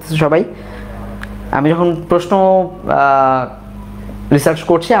অ্যান্সার করতেছে সবাই। আমি যখন প্রশ্ন রিসার্চ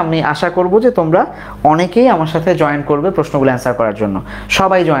করছি, আমি আশা করব যে তোমরা অনেকেই আমার সাথে জয়েন করবে প্রশ্নগুলো অ্যান্সার করার জন্য।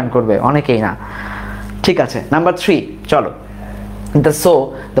 সবাই জয়েন করবে, অনেকেই না। ঠিক আছে, নাম্বার 3 চলো।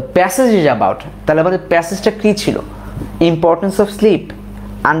 দ্য প্যাসেজ ইজ অ্যাবাউট, তাহলে আমাদের প্যাসেজটা কী ছিল? Importance of slip,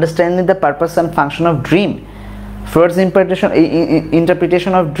 understanding the purpose and function of dream, ফ্রয়েডস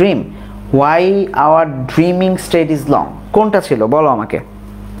interpretation of dream, why hour dreaming state is long. কোনটা ছিল বলো আমাকে,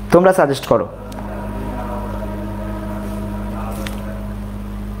 তোমরা সাজেস্ট করো।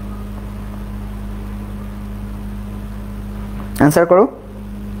 অ্যান্সার করো।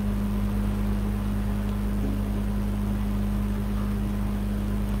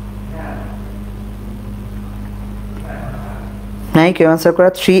 নাই কেউ অ্যান্সার করা?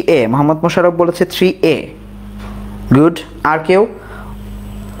 3A, মোহাম্মদ মোশাররফ বলেছে 3A, গুড। আর কেউ?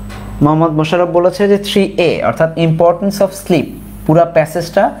 মোহাম্মদ মোশাররফ বলেছে যে 3A, অর্থাৎ ইম্পর্টেন্স অফ স্লিপ। পুরো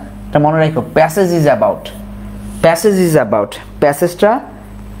প্যাসেজটা মনে রাখো, প্যাসেজ ইজ অ্যাবাউট, প্যাসেজটা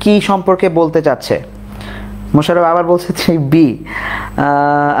কি সম্পর্কে বলতে চাচ্ছে? মোশাররফ আবার বলছে 3B।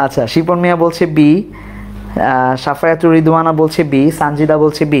 আচ্ছা, শিপন মিয়া বলছে B, সাফায়াতুর রিদওয়ানা বলছে B, সানজিদা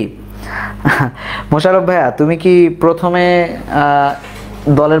বলছে B। মোশাররফ ভাইয়া, তুমি কি প্রথমে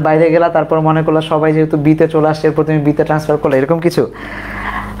দলের বাইরে গেলা, তারপর মনে করলা সবাই যেহেতু বিতে চলে আসছে, এরপর তুমি বিতে ট্রান্সফার করলে, এরকম কিছু?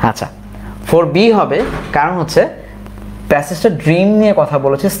 আচ্ছা, 4B হবে, কারণ হচ্ছে প্যাসেজটা ড্রিম নিয়ে কথা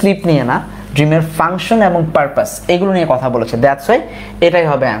বলেছে, স্লিপ নিয়ে না। ড্রিমের ফাংশন এবং পারপাস এগুলো নিয়ে কথা বলেছে, দ্যাটস ওয়াই এটাই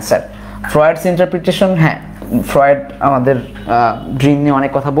হবে অ্যান্সার। ফ্রয়েডস ইন্টারপ্রিটেশন, হ্যাঁ ফ্রয়েড আমাদের ড্রিম নিয়ে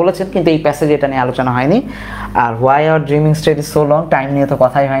অনেক কথা বলেছেন, কিন্তু এই প্যাসেজে এটা নিয়ে আলোচনা হয়নি। আর why hour dreaming state is so long, time নিয়ে তো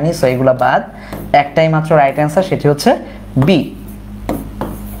কথাই হয়নি, সো এগুলো বাদ। একটাই মাত্র রাইট অ্যান্সার, সেটি হচ্ছে বি।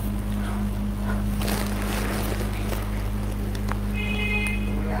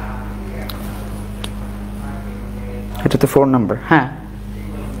 এটা তো 4 নাম্বার। হ্যাঁ,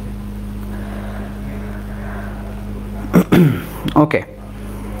 ওকে।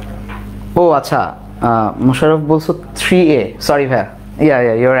 ও আচ্ছা, মোশাররফ বলছো 3A, সরি ভাইয়া, ইয়া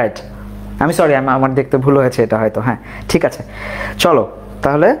ইউর রাইট। আমি সরি, আমার দেখতে ভুল হয়েছে এটা হয়তো। হ্যাঁ ঠিক আছে, চলো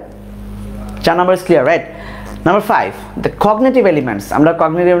তাহলে 4 number is clear, right? Number 5, the cognitive elements. আমরা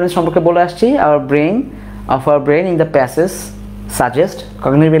কগনিটিভ এলিমেন্টস সম্পর্কে বলে আসছি। Hour brain in the passage suggest.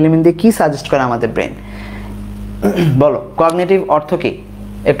 Cognitive element দিয়ে কি সাজেস্ট করে আমাদের ব্রেন? বলো, কগনিটিভ অর্থ কি?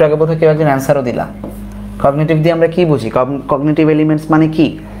 একটু আগে বোধহয় কেউ একজন অ্যান্সারও দিলা। কগনিটিভ দিয়ে আমরা কি বুঝি? কগনিটিভ এলিমেন্টস মানে কি?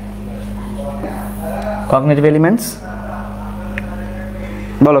 কগনিটিভ এলিমেন্টস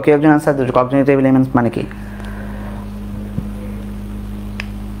বলো, কেউ একজন অ্যান্সার দিও। কগনিটিভ এলিমেন্টস মানে কি?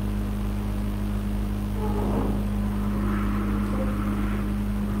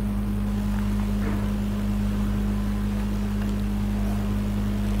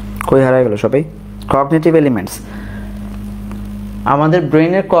 কই হারাই গেল সবাই? কগনিটিভ এলিমেন্টস, আমাদের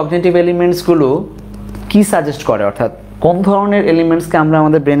ব্রেনের কগনিটিভ এলিমেন্টসগুলো কি সাজেস্ট করে, অর্থাৎ কোন ধরনের এলিমেন্টসকে আমরা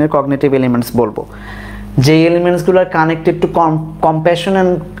আমাদের ব্রেনের কগনিটিভ এলিমেন্টস বলবো? যে এলিমেন্টসগুলো are connected to compassion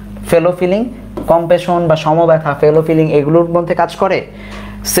and fellow feeling, compassion বা সমব্যথা, ফেলো ফিলিং এগুলোর মধ্যে কাজ করে।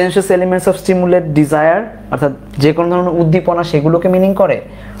 সেন্সুয়াস এলিমেন্টস অফ স্টিমুলেট ডিজায়ার, অর্থাৎ যে কোনো ধরনের উদ্দীপনা সেগুলোকে মিনিং করে,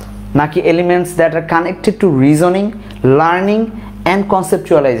 নাকি elements that are connected to reasoning, learning and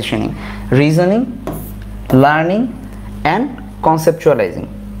কনসেপচুয়ালাইজেশন? Reasoning, learning and কনসেপচুয়ালাইজিং,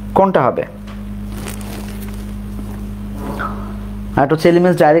 কোনটা হবে? আর হচ্ছে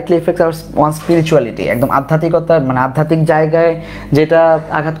elements directly effects hour one spirituality, একদম আধ্যাত্মিকতা, মানে আধ্যাত্মিক জায়গায় যেটা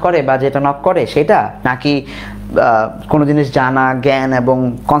আঘাত করে বা যেটা নক করে সেটা, নাকি কোনো জিনিস জানা, জ্ঞান এবং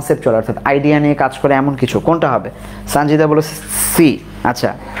কনসেপচুয়াল অর্থাৎ আইডিয়া নিয়ে কাজ করে এমন কিছু? কোনটা হবে? সঞ্জিদা বলো সি। আচ্ছা,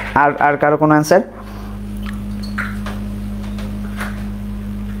 আর কারো কোনো অ্যান্সার?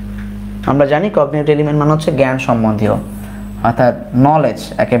 আমরা জানি কগনিটিভ এলিমেন্ট মানে হচ্ছে জ্ঞান সম্বন্ধীয়, অর্থাৎ নলেজ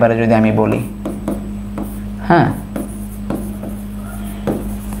একেবারে যদি আমি বলি। হ্যাঁ,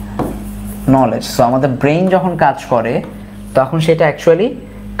 নলেজ। সো আমাদের ব্রেইন যখন কাজ করে তখন সেটা actually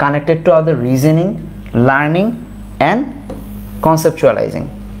connected to our reasoning, learning and কনসেপচুয়ালাইজিং,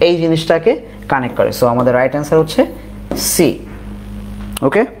 এই জিনিসটাকে কানেক্ট করে। সো আমাদের রাইট অ্যান্সার হচ্ছে সি।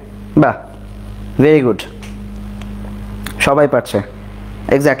 ওকে, বাহ, ভেরি গুড, সবাই পারছে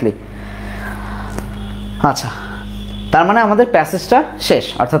এক্স্যাক্টলি। আচ্ছা, তার মানে আমাদের প্যাসেজটা শেষ,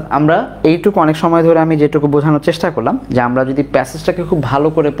 অর্থাৎ আমরা এইটুকু অনেক সময় ধরে আমি যেটুকু বোঝানোর চেষ্টা করলাম যে আমরা যদি প্যাসেজটাকে খুব ভালো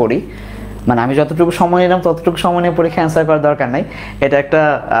করে পড়ি, মানে আমি যতটুকু সময় নিলাম ততটুকু সময় নিয়ে পরীক্ষা অ্যান্সার করার দরকার নাই। এটা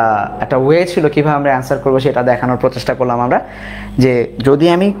একটা ওয়ে ছিল কীভাবে আমরা অ্যান্সার করবো সেটা দেখানোর প্রচেষ্টা করলাম আমরা, যে যদি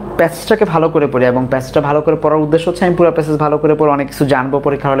আমি প্যাসেজটাকে ভালো করে পড়ি, এবং প্যাসেজটা ভালো করে পড়ার উদ্দেশ্য হচ্ছে আমি পুরো প্যাসেজ ভালো করে পড়ে অনেক কিছু জানবো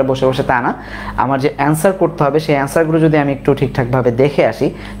পরীক্ষা হলে বসে বসে, তা না। আমার যে অ্যান্সার করতে হবে সেই অ্যান্সারগুলো যদি আমি একটু ঠিকঠাকভাবে দেখে আসি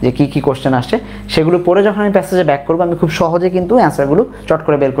যে কী কী কোশ্চেন আসছে, সেগুলো পড়ে যখন আমি প্যাসেজে ব্যাক করবো আমি খুব সহজে কিন্তু অ্যান্সারগুলো চট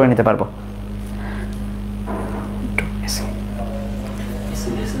করে বের করে নিতে পারবো।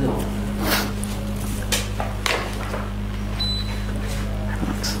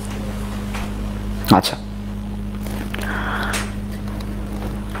 আচ্ছা,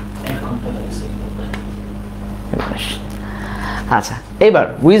 আচ্ছা, এবার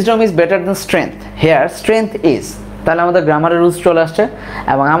wisdom is better than strength, hair strength is. তাহলে আমাদের গ্রামারের রুলস চলে আসছে,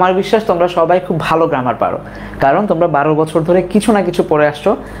 এবং আমার বিশ্বাস তোমরা সবাই খুব ভালো গ্রামার পারো, কারণ তোমরা 12 বছর ধরে কিছু না কিছু পড়ে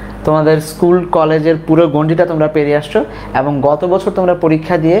আসছো, তোমাদের স্কুল কলেজের পুরো গণ্ডিটা তোমরা পেরিয়ে আসছো, এবং গত বছর তোমরা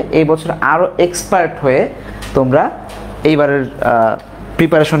পরীক্ষা দিয়ে এই বছর আরও এক্সপার্ট হয়ে তোমরা এইবারের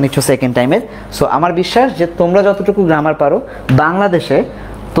প্রিপারেশন নিচ্ছ সেকেন্ড টাইমের। সো আমার বিশ্বাস যে তোমরা যতটুকু গ্রামার পারো, বাংলাদেশে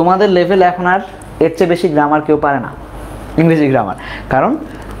তোমাদের লেভেল এখন আর এর চেয়ে বেশি গ্রামার কেউ পারে না, ইংরেজি গ্রামার। কারণ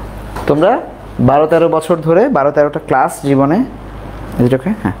তোমরা 12-13 বছর ধরে 12-13টা ক্লাস জীবনে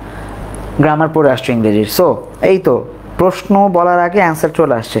হ্যাঁ গ্রামার পড়ে আসছো ইংরেজির। সো এই তো প্রশ্ন বলার আগে অ্যান্সার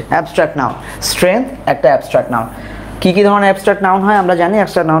চলে আসছে। অ্যাবস্ট্রাক্ট নাউন, স্ট্রেংথ একটা অ্যাবস্ট্রাক্ট নাউন। কী কী ধরনের অ্যাবস্ট্রাক্ট নাউন হয় আমরা জানি?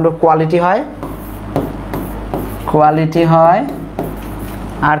 অ্যাবস্ট্রাক্ট নাউন কোয়ালিটি হয়, কোয়ালিটি হয়,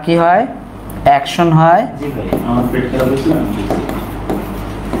 আর কি হয়? অ্যাকশন হয়,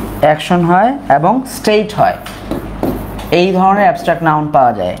 অ্যাকশন হয় এবং স্টেট হয়। এই ধরনের অ্যাবস্ট্রাক্ট নাউন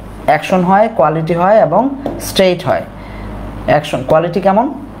পাওয়া যায়। অ্যাকশন হয়, কোয়ালিটি হয় এবং স্টেট হয়। অ্যাকশন কোয়ালিটি কেমন?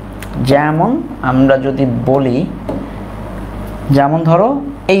 যেমন আমরা যদি বলি, যেমন ধরো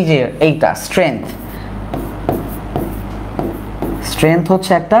এই যে এইটা স্ট্রেংথ, স্ট্রেংথ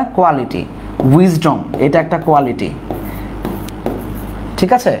হচ্ছে একটা কোয়ালিটি। উইজডম এটা একটা কোয়ালিটি,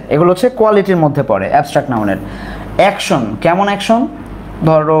 ঠিক আছে? এগুলো হচ্ছে কোয়ালিটির মধ্যে পড়ে অ্যাবস্ট্রাক্ট নাউনের। অ্যাকশন কেমন? অ্যাকশন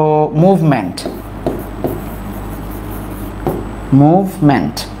ধরো মুভমেন্ট,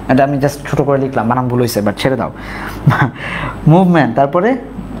 মুভমেন্ট, এটা আমি জাস্ট ছোটো করে লিখলাম, বানান ভুল হয়েছে, বাট ছেড়ে দাও। মুভমেন্ট। তারপরে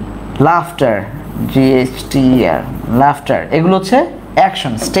লাফটার, GST, লাফটার, এগুলো হচ্ছে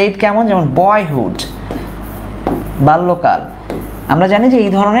অ্যাকশন। স্টেট কেমন? যেমন বয়হুড, বাল্যকাল। আমরা জানি যে এই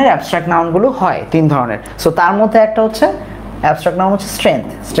ধরনের অ্যাবস্ট্রাক্ট নাউনগুলো হয় 3 ধরনের। সো তার মধ্যে একটা হচ্ছে অ্যাবস্ট্রাক্ট নাউন হচ্ছে স্ট্রেংথ।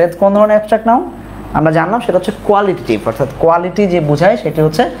 স্ট্রেংথ কোন ধরনের অ্যাবস্ট্রাক্ট নাউন আমরা জানলাম, সেটা হচ্ছে কোয়ালিটেটিভ, অর্থাৎ কোয়ালিটি যে বোঝায় সেটি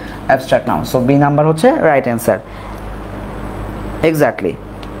হচ্ছে abstract noun. So B number হচ্ছে রাইট অ্যান্সার। এক্স্যাক্টলি।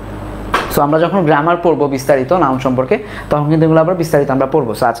 সো আমরা যখন গ্রামার পড়বো বিস্তারিত নাউন সম্পর্কে, তখন কিন্তু এগুলো আবার বিস্তারিত আমরা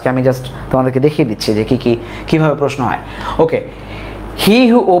পড়বো। সো আজকে আমি জাস্ট তোমাদেরকে দেখিয়ে দিচ্ছি যে কীভাবে প্রশ্ন হয়। ওকে, হি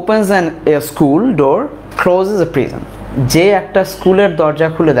হু opens an A school door clauses A prison. যে একটা স্কুলের দরজা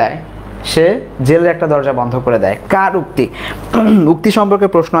খুলে দেয় সে জেলের একটা দরজা বন্ধ করে দেয়। কার উক্তি? উক্তি সম্পর্কে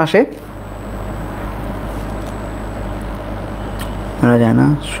প্রশ্ন আসে, যায় না,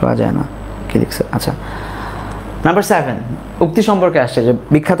 শোয়া যায় না, কি লিখছে? আচ্ছা, নাম্বার 7 উক্তি সম্পর্কে আসছে, যে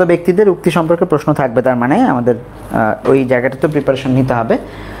বিখ্যাত ব্যক্তিদের উক্তি সম্পর্কে প্রশ্ন থাকবে, তার মানে আমাদের ওই জায়গাটাতে প্রিপারেশন নিতে হবে।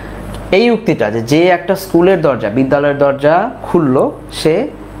 এই উক্তিটা যে একটা স্কুলের দরজা, বিদ্যালয়ের দরজা খুললো, সে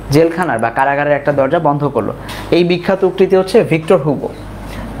জেলখানার বা কারাগারের একটা দরজা বন্ধ করলো, এই বিখ্যাত উক্তিটি হচ্ছে ভিক্টর হুগো।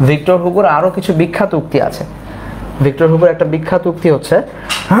 ভিক্টর হুগোর আরও কিছু বিখ্যাত উক্তি আছে। ভিক্টর হুগোর একটা বিখ্যাত উক্তি হচ্ছে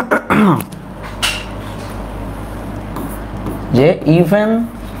যে ইভেন,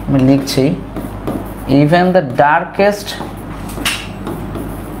 আমি লিখছি, even the darkest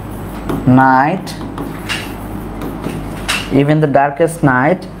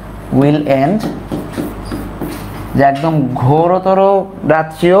night will end, যে একদম ঘোরতর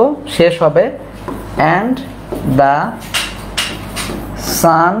রাত্রিও শেষ হবে, and the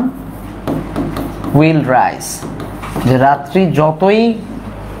sun will rise, যে রাত্রি যতই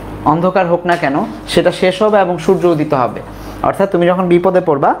অন্ধকার হোক না কেন সেটা শেষ হবে এবং সূর্য উদিত হবে। অর্থাৎ তুমি যখন বিপদে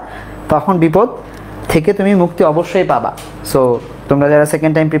পড়বা তখন বিপদ থেকে তুমি মুক্তি অবশ্যই পাবা। সো তোমরা যারা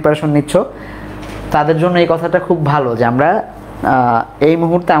সেকেন্ড টাইম প্রিপারেশন নিচ্ছ তাদের জন্য এই কথাটা খুব ভালো, যে আমরা এই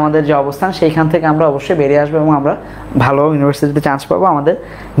মুহূর্তে আমাদের যে অবস্থান সেইখান থেকে আমরা অবশ্যই বেরিয়ে আসবো এবং আমরা ভালো ইউনিভার্সিটিতে চান্স পাবো, আমাদের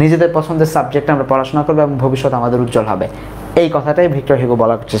নিজেদের পছন্দের সাবজেক্টে আমরা পড়াশোনা করবো এবং ভবিষ্যৎ আমাদের উজ্জ্বল হবে। এই কথাটাই ভিক্টর হিগো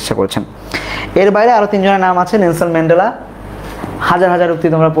বলার চেষ্টা করেছেন। এর বাইরে আরও 3 জনের নাম আছে। নেলসন ম্যান্ডেলা, হাজার হাজার উক্তি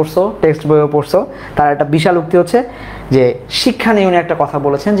তোমরা পড়ছো, টেক্সট বইও পড়ছো। তার একটা বিশাল উক্তি হচ্ছে যে শিক্ষা নিয়ে উনি একটা কথা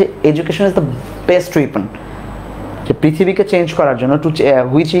বলেছেন যে education is the best weapon, যে পৃথিবীকে চেঞ্জ করার জন্য,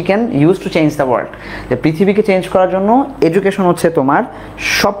 which we can use to change the world, যে পৃথিবীকে চেঞ্জ করার জন্য এডুকেশন হচ্ছে তোমার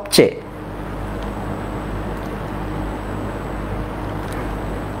সবচেয়ে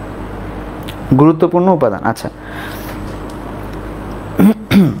গুরুত্বপূর্ণ উপাদান। আচ্ছা,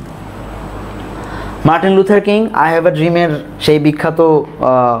 Martin Luther king I have a ড্রিমের সেই বিখ্যাত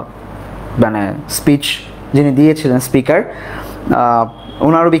মানে স্পিচ যিনি দিয়েছিলেন স্পিকার,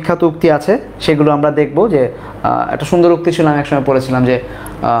 ওনারও বিখ্যাত উক্তি আছে, সেগুলো আমরা দেখব। যে একটা সুন্দর উক্তি ছিল, আমি একসময় পড়েছিলাম, যে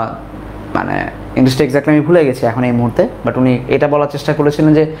মানে ইংলিশটা এক্স্যাক্টলি আমি ভুলে গেছি এখন এই মুহূর্তে, বাট উনি এটা বলার চেষ্টা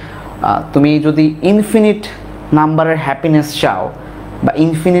করেছিলেন যে তুমি যদি ইনফিনিট নাম্বারের হ্যাপিনেস চাও বা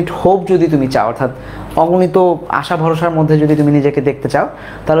ইনফিনিট হোপ যদি তুমি চাও, অর্থাৎ অগণিত আশা ভরসার মধ্যে যদি তুমি নিজেকে দেখতে চাও,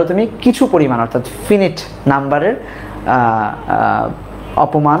 তাহলে তুমি কিছু পরিমাণ, অর্থাৎ ফিনিট নাম্বারের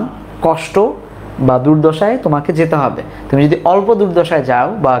অপমান, কষ্ট বা দুর্দশায় তোমাকে যেতে হবে। তুমি যদি অল্প দুর্দশায় যাও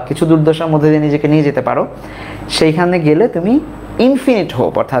বা কিছু দুর্দশার মধ্যে দিয়ে নিজেকে নিয়ে যেতে পারো, সেইখানে গেলে তুমি ইনফিনিট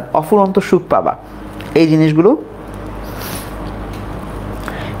হোপ, অর্থাৎ অফুরন্ত সুখ পাবা। এই জিনিসগুলো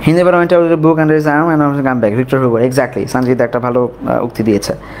Hindi বারোমিটার book and come back, Victor Hugo. Exactly, Sanjit একটা ভালো উক্তি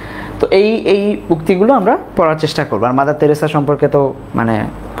দিয়েছে। তো এই উক্তিগুলো আমরা পড়ার চেষ্টা করবো। আর মাদার তেরেসা সম্পর্কে তো মানে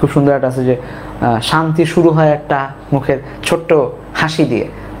খুব সুন্দর একটা আছে, যে শান্তি শুরু হয় একটা মুখের ছোট্ট হাসি দিয়ে।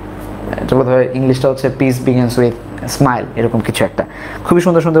 এটা বোধ হয় ইংলিশটা হচ্ছে পিস বিগিনস উইথ স্মাইল, এরকম কিছু একটা খুবই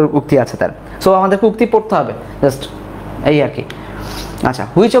সুন্দর সুন্দর উক্তি আছে তার। সো আমাদেরকে উক্তি পড়তে হবে, জাস্ট এই আর কি। আচ্ছা,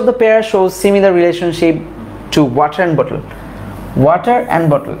 which of the pair shows similar relationship two water and bottle? Water and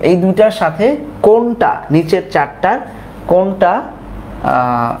bottle এই দুইটার সাথে কোনটা, নিচের চারটার কোনটা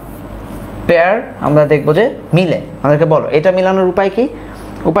পেয়ার আমরা দেখবো যে মিলে? আমাদেরকে বলো, এটা মিলানোর উপায় কি?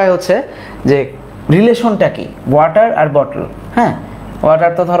 উপায় হচ্ছে যে রিলেশনটা কি, ওয়াটার আর বটল। হ্যাঁ,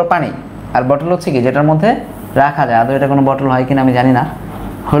 ওয়াটার তো ধরো পানি, আর বটল হচ্ছে কি যেটার মধ্যে রাখা যায়। আদৌ এটা কোনো বটল হয় কিনা আমি জানি না,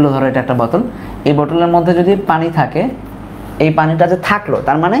 হলো ধরো এটা একটা বোতল, এই বোতলের মধ্যে যদি পানি থাকে, এই পানিটা যে থাকলো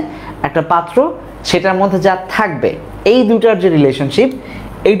তার মানে একটা পাত্র, সেটার মধ্যে যা থাকবে, এই দুটার যে রিলেশনশিপ,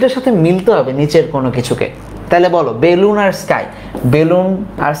 এইটার সাথে মিলতে হবে নিচের কোনো কিছুকে। তাহলে বলো, বেলুন আর স্কাই, বেলুন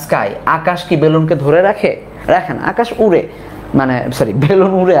আর স্কাই, আকাশ কি বেলুনকে ধরে রাখে? রাখে না, আকাশ উড়ে, মানে সরি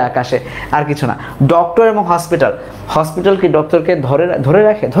বেলুন উড়ে আকাশে, আর কিছু না। ডক্টর এবং হসপিটাল, হসপিটাল কি ডক্টরকে ধরে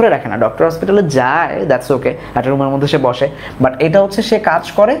রাখে? ধরে রাখে না। ডক্টর হসপিটালে যায়, দ্যাটস ওকে, একটা রুমের মধ্যে সে বসে, বাট এটা হচ্ছে সে কাজ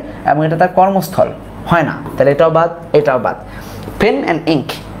করে এবং এটা তার কর্মস্থল, হয় না? তাহলে এটাও বাদ, এটাও বাদ। Pen and ink,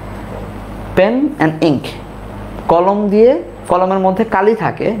 pen and ink, কলম দিয়ে, কলমের মধ্যে কালি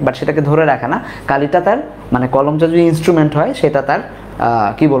থাকে বাট সেটাকে ধরে রাখে না। কালিটা তার মানে কলমটা যদি ইনস্ট্রুমেন্ট হয়, সেটা তার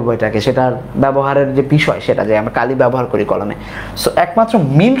কি বলবো এটাকে, সেটার ব্যবহারের যে বিষয়, সেটা যে আমরা কালি ব্যবহার করি কলমে। সো একমাত্র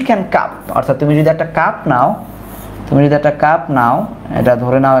মিল্ক অ্যান্ড কাপ, অর্থাৎ তুমি যদি একটা কাপ নাও, তুমি যদি একটা কাপ নাও, এটা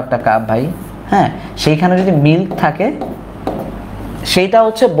ধরে নাও একটা কাপ ভাই, হ্যাঁ, সেইখানে যদি মিল্ক থাকে, সেইটা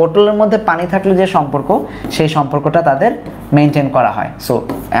হচ্ছে বোতলের মধ্যে পানি থাকলে যে সম্পর্ক, সেই সম্পর্কটা তাদের মেনটেন করা হয়। সো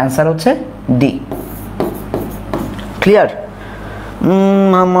অ্যান্সার হচ্ছে ডি। ক্লিয়ার?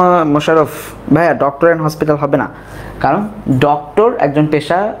 মোশারফ ভাইয়া ডক্টর অ্যান্ড হসপিটাল হবে না, কারণ ডক্টর একজন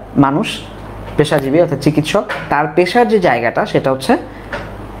মানুষ, পেশাজীবী অর্থাৎ চিকিৎসক, তার পেশার যে জায়গাটা সেটা হচ্ছে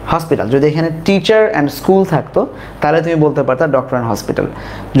হসপিটাল। যদি এখানে টিচার অ্যান্ড স্কুল থাকতো তাহলে তুমি বলতে পারতা ডক্টর অ্যান্ড হসপিটাল।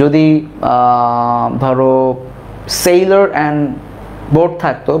 যদি ধরো সেইলর অ্যান্ড বোট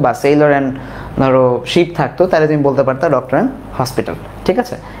থাকতো বা সেইলর অ্যান্ড ধরো শিপ থাকতো তাহলে তুমি বলতে পারতা ডক্টর অ্যান্ড হসপিটাল। ঠিক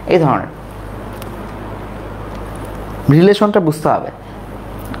আছে, এই ধরনের রিলেশনটা বুঝতে হবে।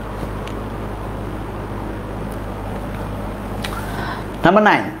 Number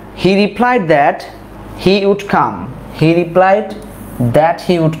 9, he replied that he would come. He replied that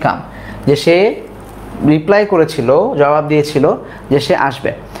he would come. যে সে রিপ্লাই করেছিল, জবাব দিয়েছিল যে সে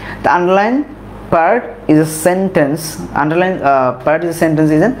আসবে। The underline part is a sentence. Underline part is a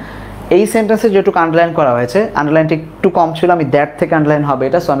sentence is an, এই সেন্টেন্সে যেটুকু আন্ডারলাইন করা হয়েছে, আন্ডারলাইনটা একটু কম ছিল, আমি দ্যাট থেকে আন্ডারলাইন হবে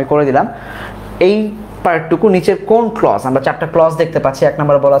এটা, সো আমি করে দিলাম। এই পার্টটুকু নিচের কোন ক্লজ, আমরা 4টা ক্লজ দেখতে পাচ্ছি। 1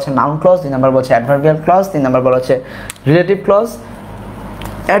 নম্বর বলা আছে নাউন ক্লজ, 2 নম্বর বলা আছে অ্যাডভার্বিয়াল ক্লজ, 3 নম্বর বলা আছে রিলেটিভ ক্লজ,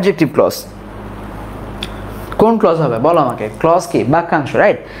 অ্যাডজেক্টিভ ক্লজ। কোন ক্লজ হবে বলো আমাকে? ক্লজ কি? বাক্যাংশ,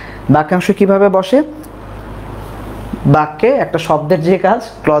 রাইট? বাক্যাংশ কিভাবে বসে? বাক্যে একটা শব্দের যে কাজ,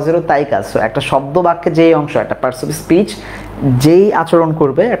 ক্লজেরও তাই কাজ। একটা শব্দ বাক্যে যেই অংশ, একটা পার্টস অফ স্পিচ যেই আচরণ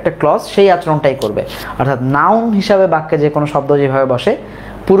করবে, একটা ক্লজ সেই আচরণটাই করবে। অর্থাৎ নাউন হিসাবে বাক্যে যে কোনো শব্দ যেভাবে বসে,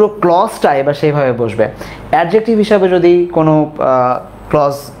 পুরো ক্লজটা এবার সেইভাবে বসবে। অ্যাডজেক্টিভ হিসাবে যদি কোনো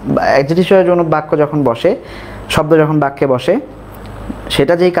ক্লজ, অ্যাডজেক্টিভ হিসাবে কোনো বাক্য যখন বসে, শব্দ যখন বাক্যে বসে,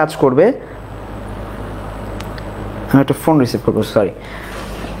 সেটা যেই কাজ করবে। আমি একটা ফোন রিসিভ করবো, সরি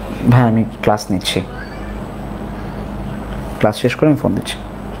ভাই, আমি ক্লাস নিচ্ছি, ক্লাস শেষ করে আমি ফোন দিচ্ছি,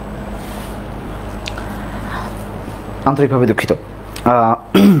 আন্তরিকভাবে দুঃখিত।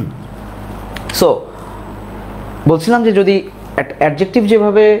 সো বলছিলাম যে যদি অ্যাডজেক্টিভ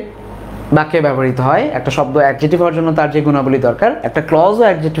যেভাবে বাক্যে ব্যবহৃত হয়, একটা শব্দ অ্যাডজেক্টিভ হওয়ার জন্য তার যে গুণাবলী দরকার, একটা ক্লজও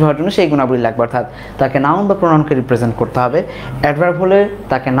অ্যাডজেক্টিভ হওয়ার জন্য সেই গুণাবলী লাগবে। অর্থাৎ তাকে নাউন বা প্রোনাউনকে রিপ্রেজেন্ট করতে হবে। অ্যাডভার্ব হলে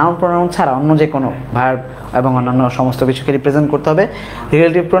তাকে নাউন প্রোনাউন ছাড়া অন্য যে কোনো ভার্ব এবং অন্যান্য সমস্ত কিছুকে রিপ্রেজেন্ট করতে হবে।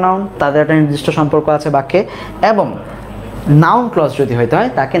 রিলেটিভ প্রোনাউন, তাদের একটা নির্দিষ্ট সম্পর্ক আছে বাক্যে। এবং নাউন ক্লজ যদি হইতে হয়,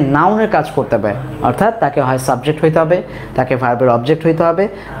 তাকে নাউনের কাজ করতে হবে, অর্থাৎ তাকে হয় সাবজেক্ট হইতে হবে, তাকে ভার্বের অবজেক্ট হইতে হবে,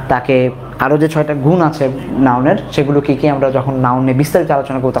 তাকে আরও যে 6টা গুণ আছে নাউনের, সেগুলো কী কী আমরা যখন নাউন নিয়ে বিস্তারিত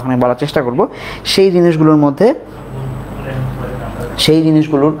আলোচনা করবো তখন আমি বলার চেষ্টা করব। সেই জিনিসগুলোর মধ্যে, সেই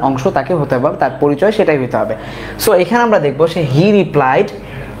জিনিসগুলোর অংশ তাকে হতে হবে, তার পরিচয় সেটাই হইতে হবে। সো এখানে আমরা দেখবো সে হি replied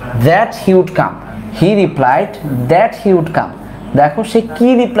that he would come. He replied that he would come. দেখো সে কি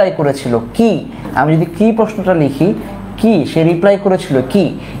রিপ্লাই করেছিল, কি, আমি যদি কি প্রশ্নটা লিখি, কি সে রিপ্লাই করেছিল কি,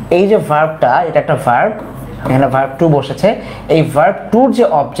 এই যে ভার্বটা, এটা একটা ভার্ব, এখানে ভার্ব টু বসেছে, এই ভার্ব টুর যে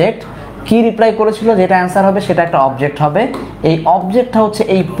অবজেক্ট, কি রিপ্লাই করেছিল যেটা অ্যান্সার হবে সেটা একটা অবজেক্ট হবে। এই অবজেক্টটা হচ্ছে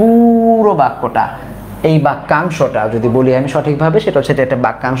এই পুরো বাক্যটা, এই বাক্যাংশটা যদি বলি আমি সঠিকভাবে, সেটা হচ্ছে এটা একটা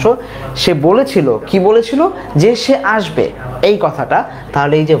বাক্যাংশ। সে বলেছিল, কি বলেছিল? যে সে আসবে, এই কথাটা।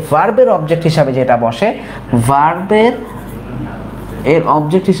 তাহলে এই যে ভার্বের অবজেক্ট হিসাবে যেটা বসে, ভার্বের এর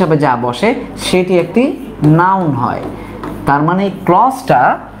অবজেক্ট হিসাবে যা বসে সেটি একটি নাউন হয়। তার মানে এই ক্লজটা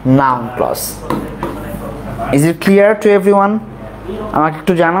noun clause. Is it clear to everyone? আমাকে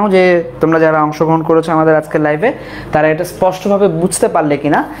একটু জানাও যে তোমরা যারা অংশগ্রহণ করেছো আমাদের আজকের লাইভে, তারা এটা স্পষ্টভাবে বুঝতে পারলে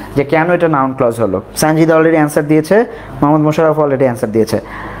কিনা যে কেন এটা নাউন ক্লজ হলো। সানজিদ অলরেডি অ্যান্সার দিয়েছে, মোহাম্মদ মোশাররফ অলরেডি অ্যান্সার দিয়েছে,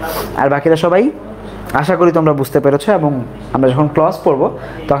 আর বাকিরা সবাই আশা করি তোমরা বুঝতে পেরেছো। এবং আমরা যখন ক্লজ পড়বো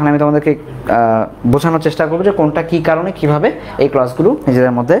তখন আমি তোমাদেরকে বোঝানোর চেষ্টা করবো যে কোনটা কী কারণে কীভাবে এই ক্লজগুলো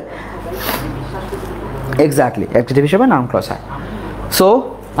নিজেদের মধ্যে এক্স্যাক্টলি অ্যাডজেক্টিভ হিসেবে নাউন ক্লজ হয়। সো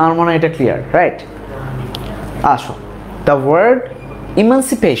আমার মনে হয় এটা ক্লিয়ার, রাইট? আসো, the word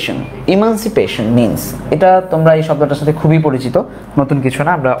emancipation. Emancipation means, এটা তোমরা এই শব্দটার সাথে খুবই পরিচিত, নতুন কিছু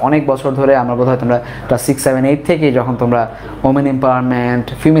না। আমরা অনেক বছর ধরে, আমরা বোধহয় তোমরা ক্লাস 6, 7, 8 থেকে যখন তোমরা ওমেন এম্পাওয়ারমেন্ট,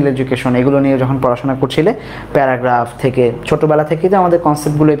 ফিমেল এডুকেশন এগুলো নিয়ে যখন পড়াশোনা করছিলে, প্যারাগ্রাফ থেকে, ছোটোবেলা থেকেই যে আমাদের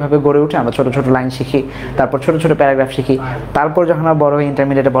কনসেপ্টগুলো এইভাবে গড়ে ওঠে। আমরা ছোটো ছোটো লাইন শিখি, তারপর ছোটো ছোটো প্যারাগ্রাফ শিখি, তারপর যখন আমরা বড় হয়ে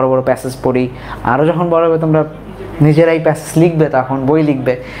ইন্টারমিডিয়েটে বড় বড় প্যাসেজ পড়ি, আরও যখন বড় হবে তোমরা নিজেরাই প্যাসেজ লিখবে, তখন বই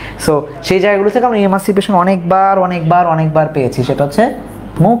লিখবে। সো সেই জায়গাগুলো থেকে আমরা ইমানসিপেশন অনেকবার পেয়েছি, সেটা হচ্ছে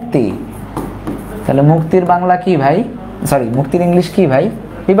মুক্তি। তাহলে মুক্তির বাংলা কি ভাই? সরি, মুক্তির ইংলিশ কি ভাই?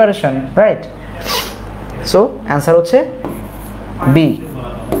 Liberation, right? সো অ্যান্সার হচ্ছে B.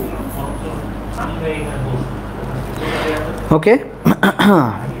 Okay,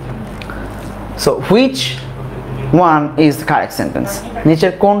 so which one is correct sentence.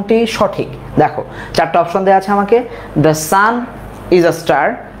 নিচের কোনটি সঠিক? দেখো চারটা অপশন দেওয়া আছে আমাকে। The sun is a star,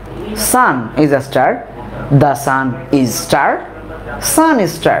 sun is a star, the sun is star, sun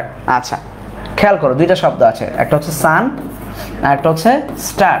is star. আচ্ছা খেয়াল করো, দুইটা শব্দ আছে, একটা হচ্ছে সান আর একটা হচ্ছে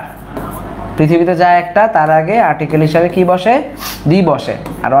স্টার। পৃথিবীতে যায় একটা, তার আগে আর্টিকেল হিসাবে কি বসে? দি বসে,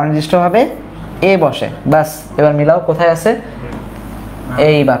 আর অনির্দিষ্টভাবে এ বসে। বাস এবার মিলাও, কোথায় আছে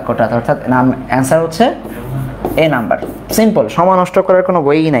এই বাক্যটা, অর্থাৎ নাম অ্যান্সার হচ্ছে এ নাম্বার। সিম্পল, সময় নষ্ট করার কোনো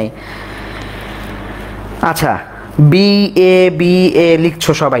বইই নাই। আচ্ছা বি এ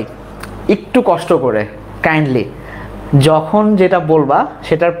লিখছো সবাই, একটু কষ্ট করে কাইন্ডলি যখন যেটা বলবা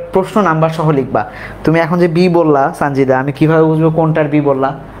সেটার প্রশ্ন নাম্বার সহ লিখবা। তুমি এখন যে বি বললা সানজিদা, আমি কিভাবে বুঝবো কোনটার বি বললা?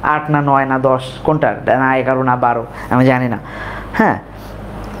 8 না 9 না 10, কোনটার? না 11 না 12, আমি জানি না। হ্যাঁ,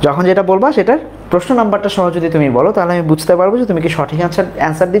 যখন যেটা বলবা সেটার প্রশ্ন নাম্বারটা সহ যদি তুমি বলো, তাহলে আমি বুঝতে পারবো যে তুমি কি সঠিক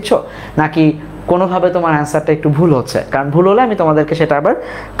অ্যান্সার দিচ্ছ নাকি কোনোভাবে তোমার অ্যান্সারটা একটু ভুল হচ্ছে। কারণ ভুল হলে আমি তোমাদেরকে সেটা আবার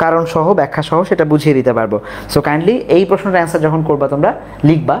কারণ সহ ব্যাখ্যা সহ সেটা বুঝিয়ে দিতে পারবো। সো কাইন্ডলি এই প্রশ্নটার অ্যান্সার যখন করবা তোমরা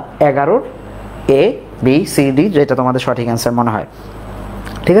লিখবা 11 এ বি সি ডি, যেটা তোমাদের সঠিক অ্যান্সার মনে হয়।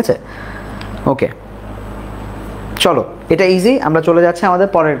 ঠিক আছে, ওকে চলো, এটা ইজি। আমরা চলে যাচ্ছি আমাদের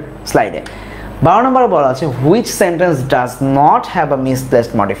পরের স্লাইডে। 12 নম্বরে বলা আছে which sentence does not have a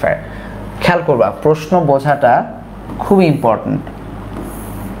misplaced modifier. খেয়াল করবা, প্রশ্ন বোঝাটা খুবই ইম্পর্টেন্ট।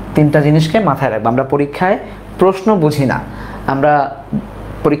 তিনটা জিনিসকে মাথায় রাখবো। আমরা পরীক্ষায় প্রশ্ন বুঝি না। আমরা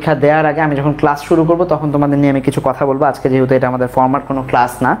পরীক্ষা দেওয়ার আগে আমি যখন ক্লাস শুরু করব তখন তোমাদের নিয়ে আমি কিছু কথা বলবো। আজকে যেহেতু এটা আমাদের ফরম্যাট কোনো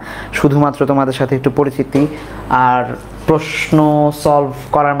ক্লাস না, শুধুমাত্র তোমাদের সাথে একটু পরিচিতি আর প্রশ্ন সলভ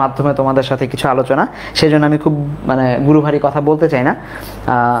করার মাধ্যমে তোমাদের সাথে কিছু আলোচনা, সেজন্য আমি খুব গুরুভারী কথা বলতে চাই না।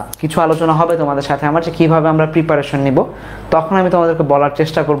 কিছু আলোচনা হবে তোমাদের সাথে আমার, যে কীভাবে আমরা প্রিপারেশন নিব। তখন আমি তোমাদেরকে বলার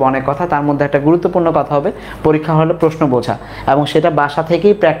চেষ্টা করব অনেক কথা। তার মধ্যে একটা গুরুত্বপূর্ণ কথা হবে পরীক্ষা হলে প্রশ্ন বোঝা, এবং সেটা বাসা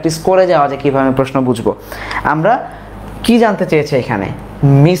থেকেই প্র্যাকটিস করে যাওয়া, যে কীভাবে প্রশ্ন বুঝবো। আমরা কি জানতে চেয়েছে এখানে?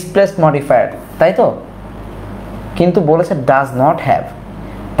 মিসপ্লেসড মডিফায়ার, তাই তো? কিন্তু বলেছে ডাজ নট হ্যাভ,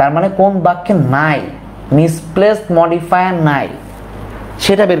 তার মানে কোন বাক্যে নাই মিসপ্লেসড মডিফায়ার নাই,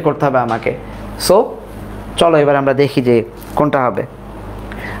 সেটা বের করতে হবে আমাকে। সো চলো এবার আমরা দেখি যে কোনটা হবে।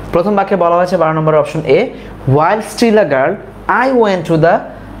 প্রথম বাক্যে বলা হয়েছে 12 নম্বর option A, while still a girl I went to the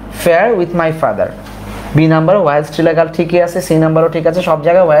fair with my father। B number while still a girl ঠিকই আছে, সি নাম্বারও ঠিক আছে, সব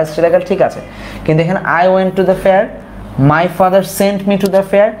জায়গায় while still a girl ঠিক আছে। কিন্তু এখানে I went to the fair, my father sent me to the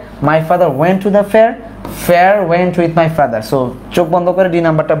fair, my father went to the fair, fair went with my father। So চোখ বন্ধ করে ডি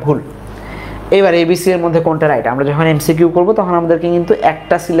নাম্বারটা ভুল। এবার এবিসি এর মধ্যে কোনটা রাইট? আমরা যখন এমসিকিউ করব তখন আমাদেরকে কিন্তু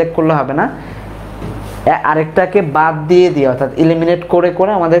একটা সিলেক্ট করলে হবে না, আরেকটাকে বাদ দিয়ে অর্থাৎ এলিমিনেট করে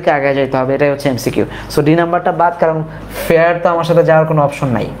করে আমাদেরকে আগে যেতে হবে। এটাই হচ্ছে এমসিকিউ। সো ডি নাম্বারটা বাদ, কারণ ফেয়ার তো আমার সাথে যাওয়ার কোনো অপশন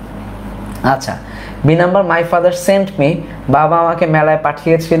নাই। আচ্ছা, B number my father Saint me, বাবা আমাকে মেলায়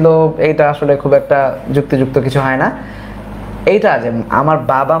পাঠিয়েছিল, এইটা আসলে খুব একটা যুক্তিযুক্ত কিছু হয় না। এইটা যে আমার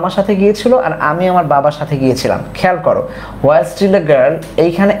বাবা আমার সাথে গিয়েছিল আর আমি আমার বাবার সাথে গিয়েছিলাম। খেয়াল করো, while still a girl,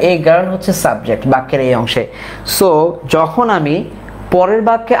 এইখানে এই গার্ল হচ্ছে সাবজেক্ট বাক্যের এই অংশে। সো যখন আমি পরের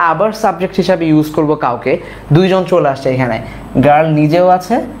বাক্যে আবার সাবজেক্ট হিসাবে ইউজ করব কাউকে, দুইজন চলে আসছে এখানে, গার্ল নিজেও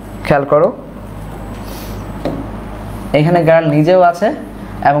আছে, খেয়াল করো এখানে গার্ল নিজেও আছে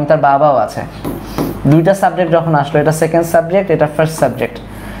এবং তার বাবাও আছে। দুইটা সাবজেক্ট যখন আসলো, এটা সেকেন্ড সাবজেক্ট, এটা ফার্স্ট সাবজেক্ট,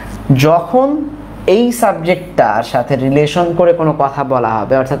 যখন এই সাবজেক্টটার সাথে রিলেশন করে কোনো কথা বলা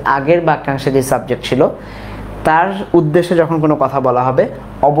হবে, অর্থাৎ আগের বাক্যাংশে যে সাবজেক্ট ছিল তার উদ্দেশ্যে যখন কোনো কথা বলা হবে,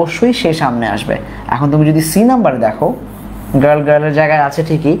 অবশ্যই সে সামনে আসবে। এখন তুমি যদি সি নাম্বার দেখো, গার্লের জায়গায় আছে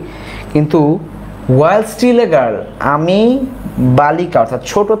ঠিকই, কিন্তু while still a girl, আমি বালিকা অর্থাৎ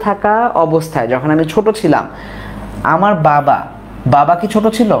ছোট থাকা অবস্থায়, যখন আমি ছোট ছিলাম, আমার বাবা কি ছোট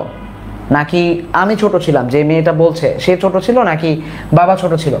ছিল নাকি আমি ছোট ছিলাম? যে মেয়েটা বলছে সে ছোট ছিল নাকি বাবা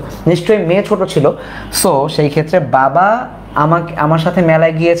ছোট ছিল? নিশ্চয়ই মেয়ে ছোট ছিল। সো সেই ক্ষেত্রে বাবা আমার সাথে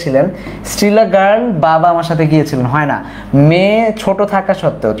মেলায় গিয়েছিলেন, স্টিল আ গার্ল বাবা আমার সাথে গিয়েছিলেন, হয় না। মেয়ে ছোট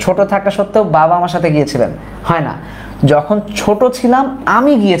থাকা সত্ত্বেও বাবা আমার সাথে গিয়েছিলেন, হয় না। যখন ছোট ছিলাম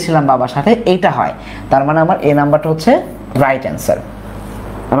আমি গিয়েছিলাম বাবার সাথে, এইটা হয়। তার মানে আমার এ নাম্বারটা হচ্ছে রাইট অ্যান্সার।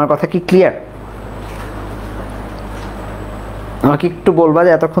 আমার কথা কি ক্লিয়ার? আমাকে একটু বলবা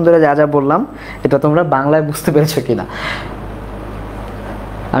যে এতক্ষণ ধরে যা যা বললাম এটা তোমরা বাংলায় বুঝতে পেরেছো কিনা।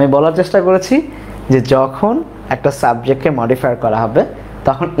 আমি বলার চেষ্টা করেছি যে যখন একটা সাবজেক্টকে মডিফাই করা হবে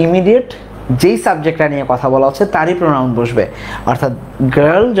তখন ইমিডিয়েট যেই সাবজেক্টটা নিয়ে কথা বলা হচ্ছে তারই প্রোনাউন বসবে। অর্থাৎ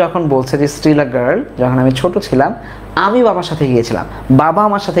গার্ল যখন বলছে যে স্টিল আ গার্ল, যখন আমি ছোট ছিলাম আমি বাবার সাথে গিয়েছিলাম, বাবা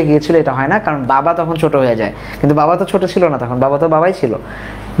আমার সাথে গিয়েছিল, এটা হয় না, কারণ বাবা তখন ছোট হয়ে যায়। কিন্তু বাবা তো ছোট ছিল না তখন, বাবা তো বাবাই ছিল,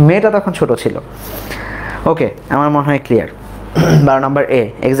 মেয়েটা তখন ছোট ছিল। ওকে, আমার মনে হয় ক্লিয়ার। 12 নম্বর এ,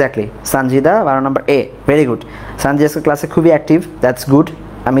 এক্স্যাক্টলি সানজিদা 12 নম্বর এ, ভেরি গুড। সানজি আজকে ক্লাসে খুবই অ্যাক্টিভ, দ্যাটস গুড।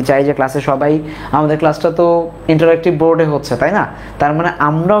 আমি চাই যে ক্লাসে সবাই, আমাদের ক্লাসটা তো ইন্টারঅ্যাক্টিভ বোর্ডে হচ্ছে তাই না, তার মানে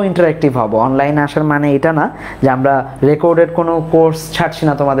আমরাও ইন্টারঅ্যাক্টিভ হব। অনলাইনে আসার মানে এটা না যে আমরা রেকর্ডেড কোনো কোর্স ছাড়ছি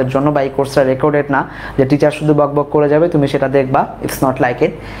না তোমাদের জন্য, বা এই কোর্সটা রেকর্ডেড না যে টিচার শুধু বকবক করে যাবে তুমি সেটা দেখবা, ইটস নট লাইক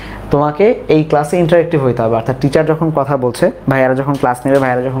ইট। তোমাকে এই ক্লাসে ইন্টারঅ্যাক্টিভ হইতে হবে, অর্থাৎ টিচার যখন কথা বলছে, ভাইয়ারা যখন ক্লাস নেবে,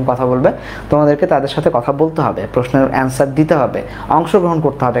 ভাইয়ারা যখন কথা বলবে, তোমাদেরকে তাদের সাথে কথা বলতে হবে, প্রশ্নের অ্যান্সার দিতে হবে, অংশগ্রহণ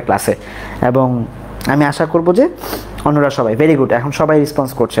করতে হবে ক্লাসে। এবং আমি আশা করব যে অন্যরা সবাই, ভেরি গুড, এখন সবাই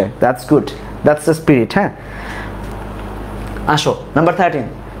রেসপন্স করছে, that's good, that's the spirit. হ্যাঁ, আসো নাম্বার 13,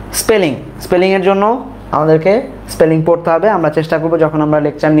 স্পেলিং। স্পেলিংয়ের জন্য আমাদেরকে স্পেলিং পড়তে হবে। আমরা চেষ্টা করব যখন আমরা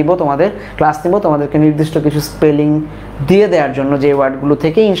লেকচার নিব, তোমাদের ক্লাস নিব, তোমাদেরকে নির্দিষ্ট কিছু স্পেলিং দিয়ে দেওয়ার জন্য, যে ওয়ার্ডগুলো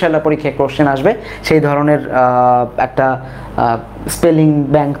থেকে ইনশাল্লাহ পরীক্ষায় কোশ্চেন আসবে সেই ধরনের একটা স্পেলিং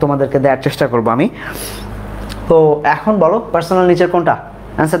ব্যাংক তোমাদেরকে দেওয়ার চেষ্টা করব আমি। তো এখন বলো পার্সোনাল নিচের কোনটা,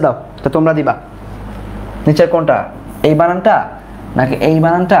 অ্যান্সার দাও, তো তোমরা দিবা। নিচের কোনটা, এই বানানটা নাকি এই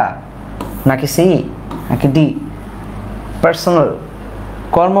বানানটা নাকি সি নাকি ডি? পার্সোনাল,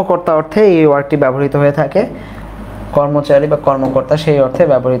 কর্মকর্তা অর্থে এই ওয়ার্ডটি ব্যবহৃত হয়ে থাকে, কর্মচারী বা কর্মকর্তা সেই অর্থে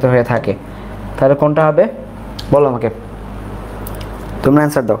ব্যবহৃত হয়ে থাকে। তাহলে কোনটা হবে বলো আমাকে, তোমরা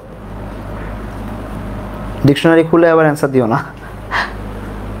অ্যান্সার দাও। ডিকশনারি খুলে আবার অ্যান্সার দিও না।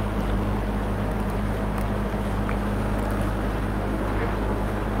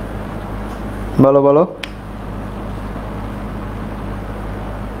 বলো বলো।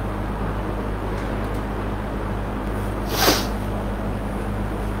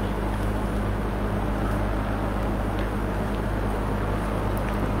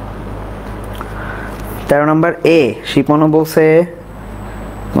 তেরো নম্বর এ, শিপনও বলছে,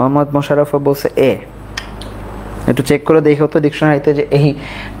 মোহাম্মদ মোশাররফও বলছে এ। একটু চেক করে দেখো তো ডিকশনারিতে যে এই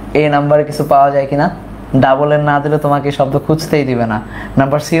এ নাম্বারে কিছু পাওয়া যায় কিনা। ডাবল এর না দিলে তোমাকে শব্দ খুঁজতেই দিবে না।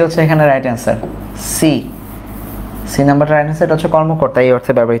 নাম্বার সি হচ্ছে এখানে রাইট অ্যান্সার, সি, সি নাম্বারটা রাইট অ্যান্সার। এটা হচ্ছে কর্মকর্তা, এই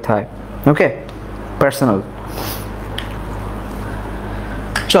অর্থে ব্যবহৃত হয়। ওকে, পার্সোনাল।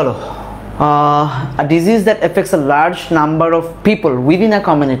 চলো, a disease that affects a large number of people within a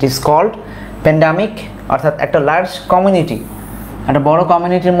community is called pandemic। অর্থাৎ একটা লার্জ কমিউনিটি, একটা বড়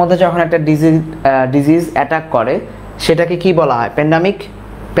কমিউনিটির মধ্যে যখন একটা ডিজিজ অ্যাটাক করে সেটাকে কি বলা হয়? Pandemic,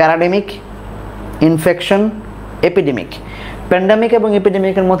 প্যারাডেমিক, infection, epidemic. প্যান্ডামিক এবং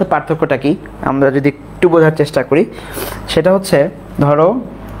এপিডেমিকের মধ্যে পার্থক্যটা কি আমরা যদি একটু বোঝার চেষ্টা করি, সেটা হচ্ছে ধরো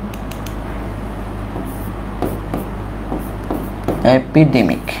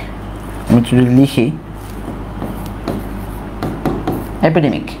এপিডেমিক, আমি যদি লিখি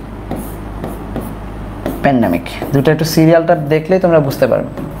এপিডেমিক, প্যান্ডামিক, দুটো একটু সিরিয়ালটা দেখলেই তোমরা বুঝতে পারবে।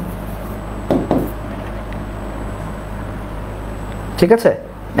 ঠিক আছে,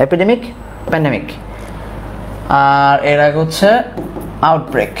 এপিডেমিক, প্যান্ডামিক। আর এর আগে হচ্ছে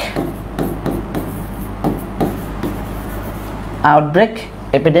আউটব্রেক, আউটব্রেক,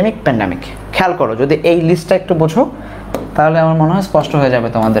 এপিডেমিক, প্যান্ডামিক। খেয়াল করো, যদি এই লিস্টটা একটু বোঝো তাহলে আমার মনে হয় স্পষ্ট হয়ে যাবে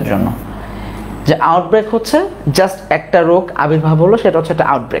তোমাদের জন্য যে আউটব্রেক হচ্ছে জাস্ট একটা রোগ আবির্ভাব হলো, সেটা হচ্ছে একটা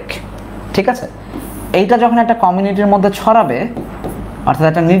আউটব্রেক। ঠিক আছে, এইটা যখন একটা কমিউনিটির মধ্যে ছড়াবে, অর্থাৎ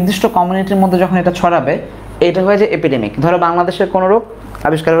একটা নির্দিষ্ট কমিউনিটির মধ্যে যখন এটা ছড়াবে, এটা হয়ে যায় এপিডেমিক। ধরো বাংলাদেশের কোনো রোগ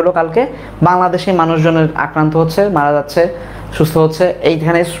আবিষ্কার হলো কালকে, বাংলাদেশে মানুষজনের আক্রান্ত হচ্ছে, মারা যাচ্ছে, সুস্থ হচ্ছে,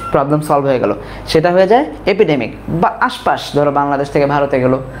 এইখানে প্রবলেম সলভ হয়ে গেল, সেটা হয়ে যায় এপিডেমিক। বা আশপাশ ধরো বাংলাদেশ থেকে ভারতে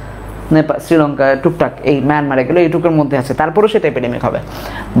গেল, নেপাল, শ্রীলঙ্কা, টুকটাক এই মায়ানমারে গেলো, এইটুকুর মধ্যে আছে, তারপরেও সেটা এপিডেমিক হবে।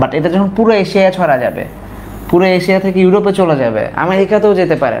 বাট এটা যখন পুরো এশিয়ায় ছড়া যাবে, পুরো এশিয়া থেকে ইউরোপে চলে যাবে, আমেরিকাতেও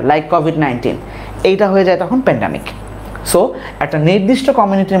যেতে পারে, লাইক কোভিড-19, এইটা হয়ে যায় তখন প্যান্ডামিক। সো একটা নির্দিষ্ট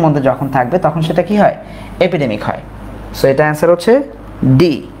কমিউনিটির মধ্যে যখন থাকবে তখন সেটা কি হয়? এপিডেমিক হয়। সো এটা অ্যান্সার হচ্ছে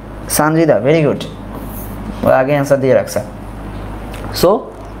ডি। সানজিদা, ভেরি গুড, আগে অ্যান্সার দিয়ে রাখছে। সো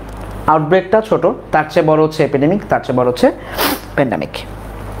আউটব্রেকটা ছোট, তার চেয়ে বড় হচ্ছে এপিডেমিক, তার চেয়ে বড় হচ্ছে প্যান্ডামিক।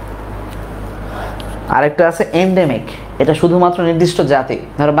 আরেকটা আছে এন্ডেমিক, এটা শুধুমাত্র নির্দিষ্ট জাতি,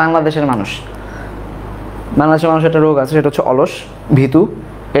 ধরো বাংলাদেশের মানুষ, বাংলাদেশের মানুষের একটা রোগ আছে, সেটা হচ্ছে অলস, ভীতু,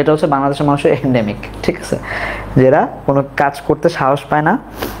 এটা হচ্ছে বাংলাদেশের মানুষের এন্ডেমিক। ঠিক আছে, যারা কোনো কাজ করতে সাহস পায় না।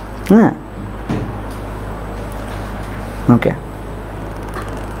 হ্যাঁ, ওকে,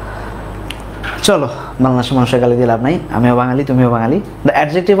 চলো, বাংলাদেশের মানুষের গালি দিয়ে লাভ নাই, আমিও বাঙালি, তুমিও বাঙালি। The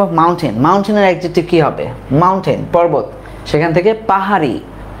adjective of mountain, মাউন্টেনের adjective কি হবে? মাউন্টেন, পর্বত, সেখান থেকে পাহাড়ি,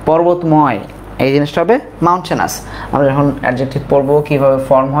 পর্বতময়, এই জিনিসটা হবে মাউন্টেনাস। আমরা যখন অ্যাডজেক্টিভ পড়বো কীভাবে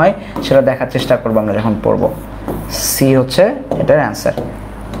ফর্ম হয় সেটা দেখার চেষ্টা করবো আমরা যখন পড়বো। সি হচ্ছে এটার অ্যান্সার।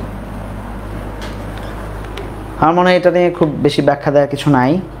 আমার মনে হয় এটা নিয়ে খুব বেশি ব্যাখ্যা দেওয়ার কিছু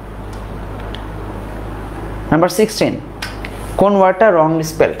নাই। নাম্বার 16, কোন ওয়ার্ডটা রংলি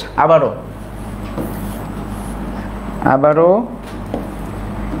স্পেলড? আবারও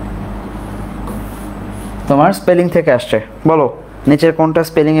তোমার স্পেলিং থেকে আসছে, বলো নিচের কোনটা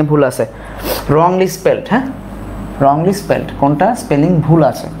স্পেলিং এ ভুল আছে? রংলি স্পেলড, হ্যাঁ রংলি স্পেলড, কোনটা স্পেলিং ভুল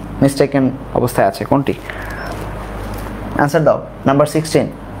আছে, মিস্টেকেন অবস্থায় আছে কোনটি? অ্যান্সার দাও। Number 16,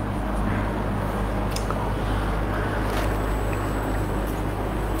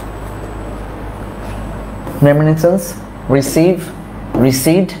 reminiscence, receive,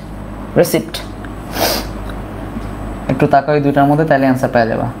 রিসিড, receipt. একটু তাকাও এই দুইটার মধ্যে, তাহলে অ্যান্সার পেয়ে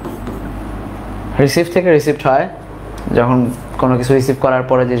যাবা। রিসিভ থেকে রিসিপ্ট হয় যখন কোনো কিছু রিসিভ করার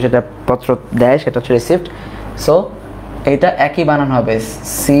পরে যে যেটা পত্র দেয় সেটা হচ্ছে রিসিপ্ট। সো এইটা একই বানান হবে,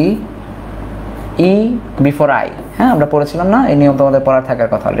 সি ই বিফোর আই। হ্যাঁ আমরা পড়েছিলাম না, এই নিয়ম তোমাদের পড়ার থাকার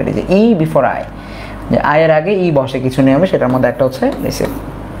কথা অলরেডি, যে ই বিফোর আই, যে আই এর আগে ই বসে কিছু নিয়মে, সেটার মধ্যে একটা হচ্ছে রিসিভ।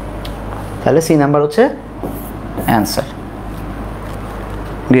 তাহলে সি নাম্বার হচ্ছে answer.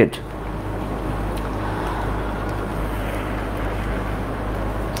 Good.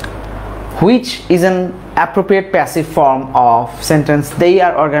 Which is an appropriate passive form of sentence they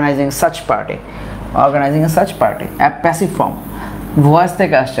are organizing such party? Organizing a such party, a passive form, voice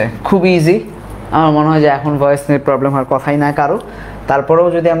থেকে আসছে, খুব ইজি। আমার মনে হয় যে এখন ভয়েস নিয়ে প্রবলেম হওয়ার কথাই না কারো। তারপরেও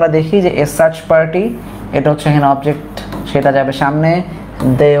যদি আমরা দেখি যে এ সার্চ পার্টি, এটা হচ্ছে এখানে অবজেক্ট, সেটা যাবে সামনে,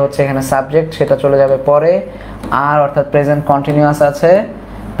 দে হচ্ছে এখানে সাবজেক্ট, সেটা চলে যাবে পরে, আর অর্থাৎ প্রেজেন্ট কন্টিনিউয়াস আছে,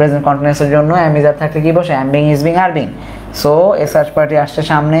 প্রেজেন্ট কন্টিনিউয়াসের জন্য অ্যাম ইজ আর থাকলে কি বসে? অ্যাম being, is being, are being. So A search party আসছে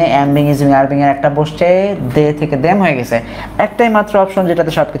সামনে, অ্যাম being, is being, are being এর একটা বসছে, দে থেকে দেম হয়ে গেছে। একটাই মাত্র অপশন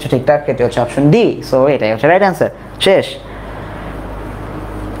যেটাতে সবকিছু ঠিকঠাক, এটি হচ্ছে অপশন ডি। সো এটাই হচ্ছে রাইট অ্যান্সার। শেষ।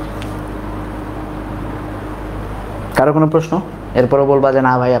 কারো কোনো প্রশ্ন? এরপরও বলবা যে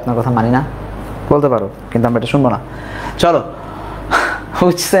না ভাই আপনার কথা মানি না, বলতে পারো, কিন্তু আমরা এটা শুনবো না। চলো,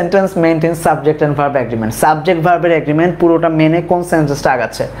 which sentence maintains subject and verb agreement? Subject ভার্বের এগ্রিমেন্ট পুরোটা মেনে কোন সেন্টেন্সটা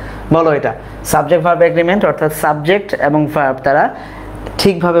আগাচ্ছে বলো? এটা সাবজেক্ট ভার্ব এগ্রিমেন্ট, অর্থাৎ সাবজেক্ট এবং ভার্ব তারা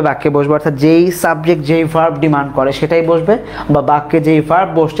ঠিকভাবে বাক্যে বসবে, অর্থাৎ যেই সাবজেক্ট যেই ভার্ব ডিমান্ড করে সেটাই বসবে, বা বাক্যে যেই ভার্ব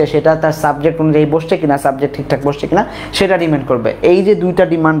বসছে সেটা তার সাবজেক্ট অনুযায়ী বসছে কিনা, সাবজেক্ট ঠিকঠাক বসছে কিনা সেটা ডিমান্ড করবে। এই যে দুইটা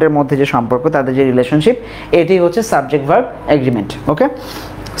ডিমান্ডের মধ্যে যে সম্পর্ক, তাদের যে রিলেশনশিপ, এটি হচ্ছে সাবজেক্ট ভার্ব এগ্রিমেন্ট। ওকে,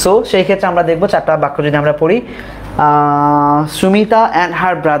 সো সেই ক্ষেত্রে আমরা দেখবো চারটা বাক্য যদি আমরা পড়ি। Sumita and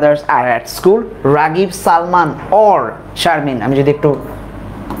her brothers R at school, Ragib, Salman or Sharmin. আমি যদি একটু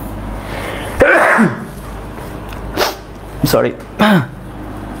সরি,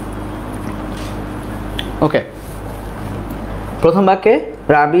 ওকে, প্রথম বাক্যে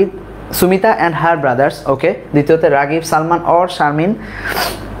Rabid, Sumita and her brothers, ওকে। দ্বিতীয়তে Ragib, Salman or Sharmin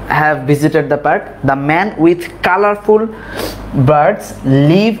have visited the park. The man with colorful birds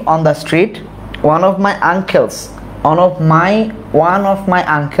live on the street. One of my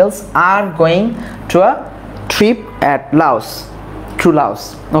uncles are going to a trip at Laos, to Laos.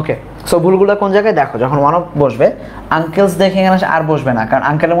 Okay, so ভুলগুলো কোন জায়গায় দেখো, যখন one of বসবে, uncle's দেখে এখানে আর বসবে না, কারণ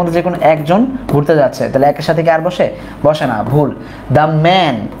আঙ্কেলের মধ্যে যে কোনো একজন ঘুরতে যাচ্ছে, তাহলে একের সাথে কি আর বসে না, ভুল। দ্য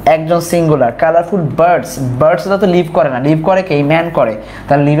ম্যান একজন সিঙ্গুলার, কালারফুল বার্ডস, বার্ডস তো লিভ করে না, লিভ করে কে? ম্যান করে,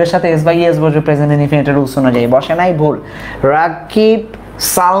 তাহলে লিভের সাথে এস বাই এস বসবে প্রেজেন্ট ইনডিফিনিটের রুলস অনুযায়ী, বসে নাই, ভুল। রাকিব,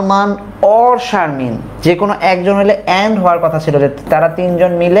 সালমান অর শারমিন, যে কোনো একজন হলে অ্যান্ড হওয়ার কথা ছিল, যে তারা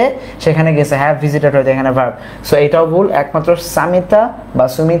তিনজন মিলে সেখানে গেছে, হ্যাভ ভিজিটেড হয়েছে এখানে ভার্ব। সো এটাও ভুল। একমাত্র সামিতা বা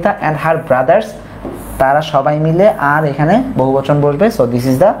সুমিতা অ্যান্ড হার ব্রাদার্স, তারা সবাই মিলে, আর এখানে বহুবচন বসবে। So this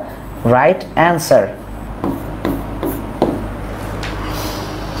is the right answer.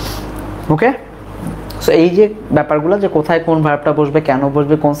 Okay, so এই যে ব্যাপারগুলো, যে কোথায় কোন ভার্বটা বসবে, কেন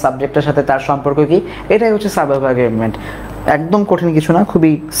বসবে, কোন সাবজেক্টের সাথে তার সম্পর্ক কি, এটাই হচ্ছে সাবজেক্ট ভার্ব এগ্রিমেন্ট। একদম কঠিন কিছু না,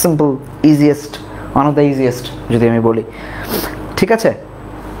 খুবই simple, easiest, one of the easiest যদি আমি বলি। ঠিক আছে,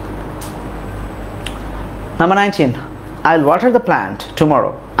 number 19, I will water the plant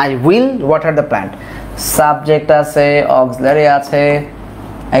tomorrow. I will water the plant. Subject আছে, অক্সিলারি আছে,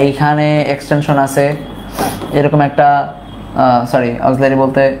 এইখানে এক্সটেনশন আছে, এরকম একটা সরি অক্সিলারি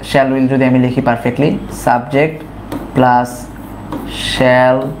বলতে শ্যাল উইল যদি আমি লিখি পারফেক্টলি, সাবজেক্ট প্লাস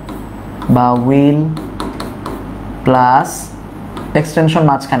শ্যাল বা উইল প্লাস এক্সটেনশন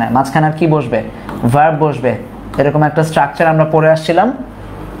মাঝখানে, মাঝখানে আর কি বসবে? ভার্ব বসবে। এরকম একটা স্ট্রাকচার আমরা পড়ে আসছিলাম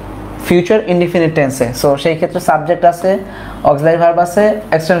ফিউচার ইনডিফিনিট টেন্সে। সো সেই ক্ষেত্রে সাবজেক্ট আছে, অক্সিলারি ভার্ব আছে,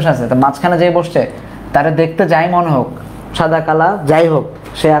 এক্সটেনশন আছে, তো মাঝখানে যে বসছে তারা দেখতে যাই মনে হোক, সাদা কালা যাই হোক,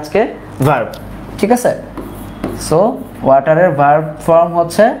 সে আজকে ভার্ব। ঠিক আছে, সো ওয়াটারের ভার্ব ফর্ম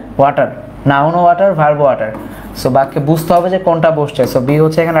হচ্ছে water, noun water, verb water. So বাক্যে বুঝতে হবে যে কোনটা বসছে। সো বি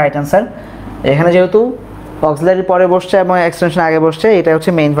হচ্ছে এখানে রাইট অ্যান্সার। এখানে যেহেতু অক্সিলারি পরে বসছে এবং এক্সটেনশন আগে বসছে, এটা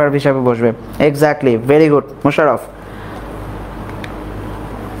হচ্ছে মেইন ভার্ব হিসাবে বসবে। Exactly, very good Mosharraf.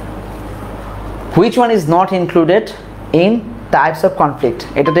 Which one is not included in types of conflict?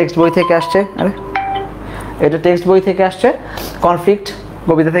 এটা টেক্সট বই থেকে আসছে, আরে এটা টেক্সট বই থেকে আসছে। কনফ্লিক্ট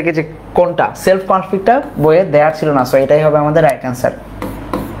কবিতা থেকে যে কোনটা সেলফ কনফ্লিক্টটা বইয়ে দেওয়া ছিল না, সো এটাই হবে আমাদের রাইট অ্যান্সার।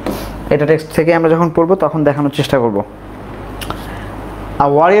 এটা টেক্সট থেকে আমরা যখন পড়বো তখন দেখানোর চেষ্টা করব। A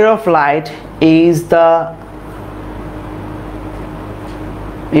warrior of light is the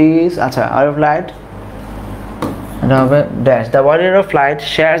আচ্ছা warrior of light এটা হবে dash, the warrior of light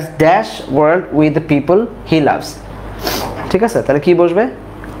shares dash world with the people he loves। ঠিক আছে, তাহলে কি বসবে?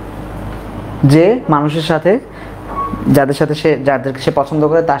 যে মানুষের সাথে যাদেরকে সে পছন্দ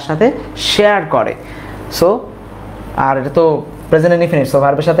করে তার সাথে শেয়ার করে। সো আর এটা তো প্রেজেন্ট ইনডিফিনিট, সো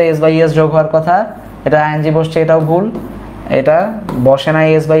ভার্বের সাথে এস বাই এস যোগ হওয়ার কথা, এটা আইএনজি বসছে, এটাও ভুল। এটা বসে না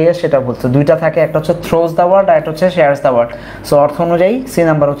এস বাই এস, সেটা ভুল। তো দুইটা থাকে, একটা হচ্ছে থ্রোজ দ্য ওয়ার্ড আর একটা হচ্ছে শেয়ারস দ্য ওয়ার্ড। সো অর্থ অনুযায়ী সি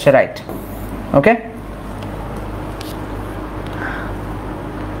নাম্বার হচ্ছে রাইট। ওকে,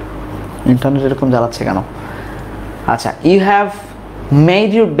 ইন্টারনেট এরকম জ্বালাচ্ছে কেন? আচ্ছা, you have made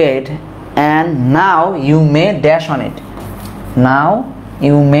your bed and now you may dash on it. Now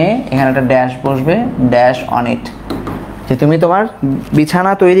you may, এখানে একটা ড্যাশ বসবে, ড্যাশ অন ইট। যে তুমি তোমার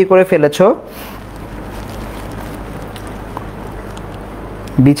বিছানা তৈরি করে ফেলেছো,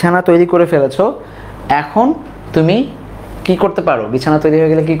 বিছানা তৈরি করে ফেলেছো, এখন তুমি কি করতে পারো? বিছানা তৈরি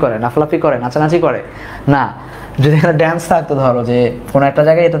হয়ে গেলে কি করে? লাফালাফি করে, নাচানাচি করে? না, যদি এখানে ড্যান্স থাকতো, ধরো যে কোনো একটা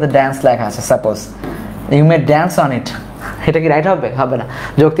জায়গায় এটাতে ড্যান্স লেখা আছে, suppose you may dance on it, এটা কি রাইট হবে? হবে না।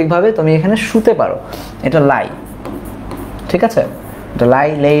 যৌক্তিকভাবে তুমি এখানে শুতে পারো, এটা লাই। ঠিক আছে, এটা লাই,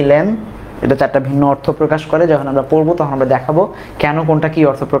 লেই, লেন, এটা চারটা ভিন্ন অর্থ প্রকাশ করে। যখন আমরা পড়বো তখন আমরা দেখাবো কেন কোনটা কি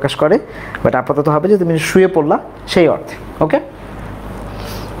অর্থ প্রকাশ করে, বাট আপাতত হবে যে তুমি শুয়ে পড়লা সেই অর্থে। ওকে,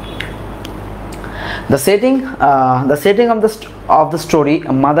 the setting of the story,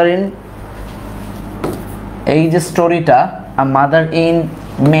 a mother in, এই যে স্টোরিটা a mother in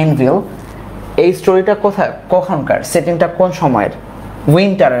Mainville, এই স্টোরিটা কোথায়, কখনকার, সেটিংটা কোন সময়ের?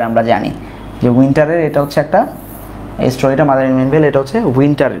 উইন্টারের। আমরা জানি যে উইন্টারের, এটা হচ্ছে একটা, এই স্টোরিটা মাদার ইন মেনভিল, এটা হচ্ছে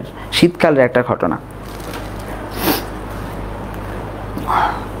উইন্টারের, শীতকালের একটা ঘটনা।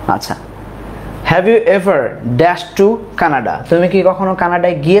 আচ্ছা, have you ever dash to Canada, তুমি কি কখনো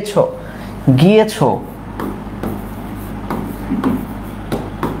কানাডায় গিয়েছো? গিয়েছো,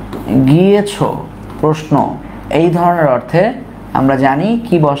 গিয়েছো প্রশ্ন, এই ধরনের অর্থে আমরা জানি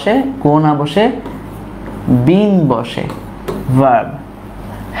কি বসে, গো না বসে বিন বসে, verb.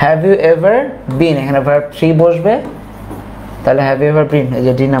 Have you ever been, এখানে ভার্ব 3 বসবে, তাহলে হ্যাভ ইউ এভার বিন, এই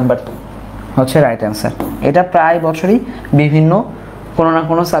যে ডি নাম্বার হচ্ছে রাইট অ্যান্সার। এটা প্রায় বছরই বিভিন্ন কোনো না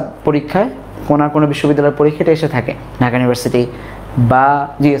কোনো পরীক্ষায়, কোনো না কোনো বিশ্ববিদ্যালয়ের পরীক্ষাটা এসে থাকে, ঢাকা ইউনিভার্সিটি বা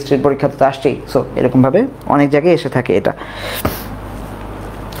জিএসটির পরীক্ষা তো আসছেই। সো এরকমভাবে অনেক জায়গায় এসে থাকে এটা।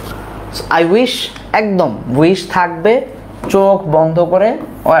 আই উইশ, একদম উইশ থাকবে, চোখ বন্ধ করে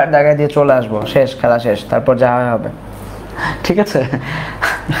ওয়ার জায়গায় দিয়ে চলে আসবো, শেষ, খেলা শেষ, তারপর যা হবে। ঠিক আছে,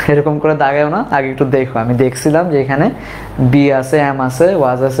 এরকম করে দাগাও না, আগে একটু দেখো। আমি দেখছিলাম যে এখানে বি আছে, এম আছে,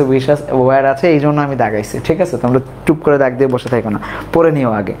 ওয়াজ আছে, উইশ আছে, ওয়ার আছে, এই জন্য আমি দাগাইছি। ঠিক আছে, তোমরা টুপ করে দাগ দিয়ে বসে থাকো না, পড়ে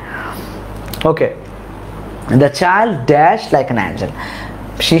নিও আগে। ওকে, the child dash like an Angel,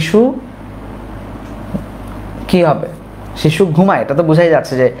 শিশু কি হবে? শিশু ঘুমায়, এটা তো বোঝাই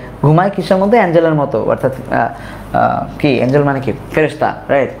যাচ্ছে যে ঘুমায় কিসের মধ্যে? অ্যাঞ্জেলের মতো, অর্থাৎ কি অ্যাঞ্জেল মানে কি? ফেরেশতা,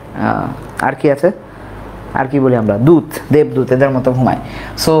 রাইট। আর কি আছে, আর কি বলি আমরা? দূত, দেবদূত, এদের মতো ঘুমায়।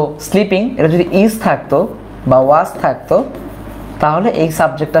 সো স্লিপিং, এটা যদি ইজ থাকতো বা ওয়াজ থাকতো তাহলে এই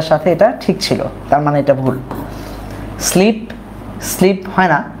সাবজেক্টটার সাথে এটা ঠিক ছিল, তার মানে এটা ভুল। স্লিপ, স্লিপ হয়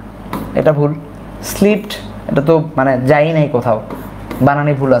না, এটা ভুল। স্লিপড, এটা তো মানে যাই নাই কোথাও,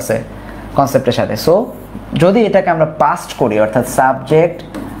 বানানি ভুল আছে কনসেপ্টের সাথে। সো যদি এটাকে আমরা পাস্ট করি, অর্থাৎ subject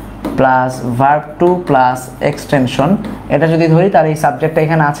plus verb two plus extension, এটা যদি ধরি, তাহলে এই সাবজেক্টটা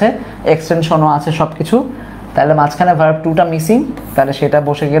এখানে আছে, এক্সটেনশনও আছে, সব কিছু, তাহলে মাঝখানে ভার্ব টুটা মিসিং, তাহলে সেটা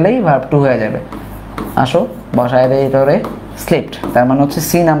বসে গেলেই ভার্ব টু হয়ে যাবে। আসো বসায় দেয় ধরে স্লিপড, তার মানে হচ্ছে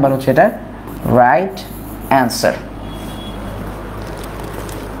সি নাম্বার হচ্ছে এটা right answer.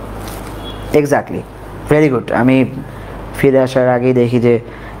 Exactly, very good. আমি ফিরে আসার আগেই দেখি যে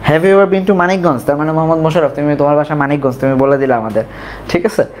have you ever been to Manikganj, তার মানে মোহাম্মদ মোশাররফ, তুমি, তোমার বাসা মানিকগঞ্জ, তুমি বলে দিলে আমাদের। ঠিক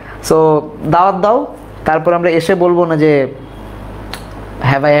আছে, সো দাওয়াত দাও, তারপর আমরা এসে বলবো না যে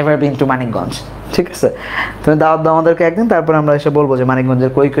have I ever been to Manikganj. ঠিক আছে, তুমি দাওয়াত দাও আমাদেরকে একদিন, তারপর আমরা এসে বলবো যে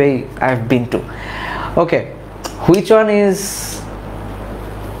মানিকগঞ্জের কই কই I have been to. Okay, which one is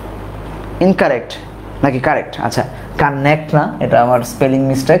incorrect নাকি কারেক্ট? আচ্ছা, কানেক্ট না, এটা আমার স্পেলিং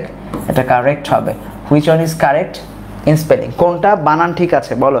মিস্টেক, এটা কারেক্ট হবে। Which one is correct in spelling, কোনটা বানান ঠিক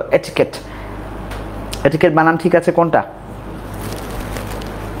আছে বলো? এটিকেট, এটিকেট বানান ঠিক আছে কোনটা?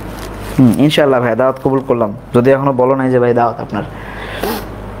 ইনশাআল্লাহ ভাই, দাওয়াত কবুল করলাম, যদি এখনো বলো নাই যে ভাই দাওয়াত আপনার।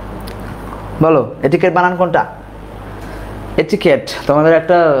 বলো এটিকেট বানান কোনটা? এটিকেট তোমাদের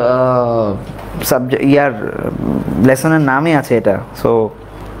একটা সাবজেক্ট ইয়ার লেসনের নামই আছে এটা, সো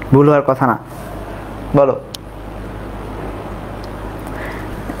ভুল হওয়ার কথা না। বলো।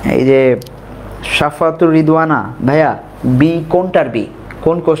 এই যে শাফাতুর রিদওয়ানা ভাইয়া, বি কোনটার বি?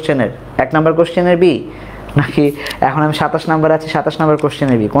 কোন কোশ্চেনের? 1 নাম্বার কোশ্চেনের বি নাকি এখন আমি 27 নাম্বার আছে 27 নাম্বার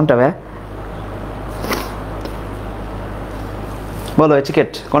কোশ্চেনের বি? কোনটা ভাইয়া বলো?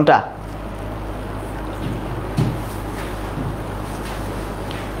 এটিকেট কোনটা?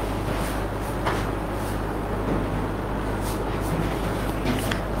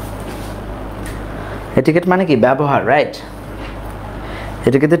 এটিকেট মানে কি? ব্যবহার, রাইট?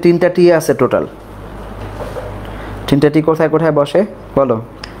 এটিকেটে 3টা টি আছে টোটাল। 3টা টি কোথায় কোথায় বসে বলো?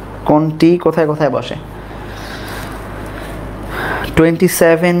 কোন টি কোথায় কোথায় বসে?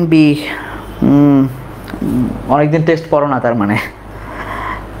 27B। অনেকদিন টেস্ট পড়ো না তার মানে।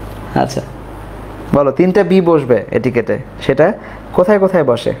 আচ্ছা বলো, 3টা বি বসবে এটিকেটে, সেটা কোথায় কোথায়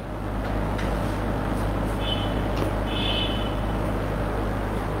বসে?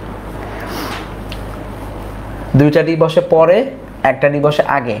 দুইটা ডি বসে পরে, একটা ডি বসে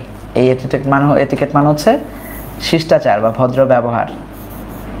আগে। এই এটিকেট মানে হচ্ছে শিষ্টাচার বা ভদ্র ব্যবহার।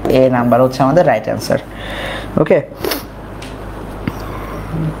 এ নাম্বার হচ্ছে আমাদের রাইট অ্যান্সার। ওকে,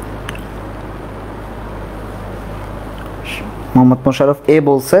 মোহাম্মদ মোশাররফ এ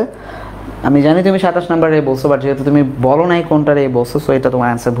বলছে। আমি জানি তুমি 27 নাম্বার এ বলছো, বাট যেহেতু তুমি বলো নাই কোনটার এ বলছো, সো এটা তোমার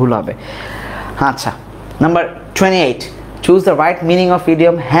অ্যান্সার ভুল হবে। আচ্ছা, number 28, choose the right meaning of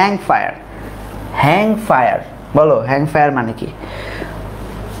idiom hang fire. Hang fire বলো, হ্যাং ফায়ার মানে কি?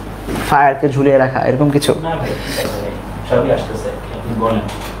 ফায়ারকে ঝুলিয়ে রাখা, এরকম কিছু?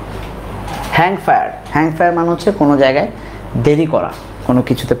 হ্যাং ফায়ার, হ্যাং ফায়ার মানে হচ্ছে কোনো জায়গায় দেরি করা, কোনো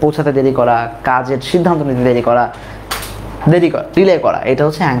কিছুতে পৌঁছাতে দেরি করা, কাজের সিদ্ধান্ত নিতে দেরি করা, ডিলে করা, এটা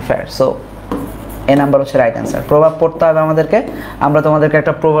হচ্ছে হ্যাং ফায়ার। সো এ নাম্বার হচ্ছে রাইট অ্যান্সার। প্রভাব পড়তে হবে আমাদেরকে। আমরা তোমাদেরকে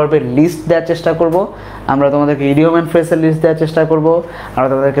একটা প্রভাবের লিস্ট দেওয়ার চেষ্টা করব, আমরা তোমাদেরকে ইডিয়ম অ্যান্ড ফ্রেজের লিস্ট দেওয়ার চেষ্টা করব, আমরা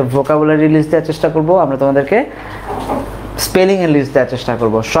তোমাদেরকে ভোকাবুলারি লিস্ট দেওয়ার চেষ্টা করব, আমরা তোমাদেরকে স্পেলিং এর লিস্ট দেওয়ার চেষ্টা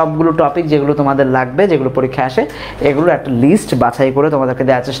করব। সবগুলো টপিক যেগুলো তোমাদের লাগবে, যেগুলো পরীক্ষায় আসে, এগুলো একটা লিস্ট বাছাই করে তোমাদেরকে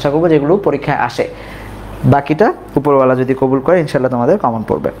দেওয়ার চেষ্টা করব, যেগুলো পরীক্ষায় আসে। বাকিটা উপরওয়ালা যদি কবুল করে ইনশাআল্লাহ তোমাদের কমন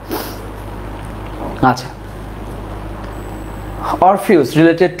পড়বে। আচ্ছা, অরফিউস,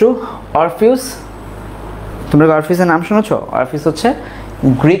 রিলেটেড টু অরফিউস। তোমরা অরফিউসের নাম শুনেছো? অরফিউস হচ্ছে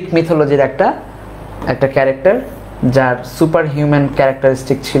গ্রিক মিথোলজির একটা ক্যারেক্টার, যার সুপার হিউম্যান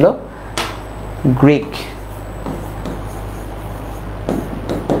ক্যারেক্টারিস্টিক ছিল।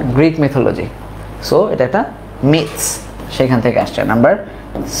 গ্রিক মিথোলজি, সো এটা একটা মিথস, সেখান থেকে আসছে। Number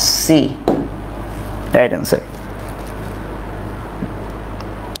C right answer.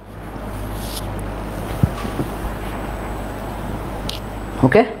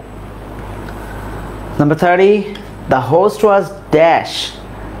 Okay, number 30, the host was dash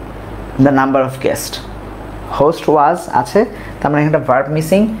the number of guests. host was আছে, তার মানে একটা ভার্ব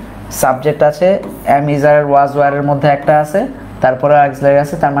মিসিং, সাবজেক্ট আছে, am, is, are, was, were এর মধ্যে একটা আছে, তারপরে অক্সিলারি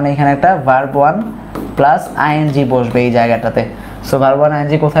আছে, তার মানে এখানে একটা ভার্ব 1 প্লাস আইএনজি বসবে এই জায়গাটাতে। সো ভার্ব 1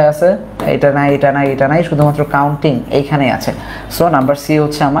 আইএনজি কোথায় আছে? এটা নাই, এটা নাই, এটা নাই, শুধুমাত্র কাউন্টিং এইখানেই আছে। সো নাম্বার সি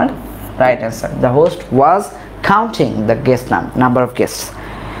হচ্ছে আমার right answer. The host was counting the guest number of guests.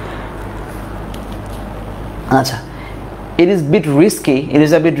 আচ্ছা, it is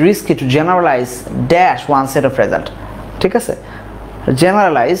a bit risky to generalize dash one set of result. ঠিক আছে,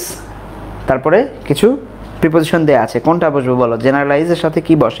 generalize তারপরে কিছু প্রিপোজিশন দেয়া আছে, কোনটা বসবে বলো? generalize এর সাথে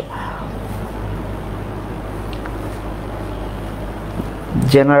কি বসে?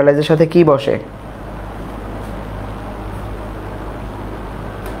 generalize এর সাথে কি বসে?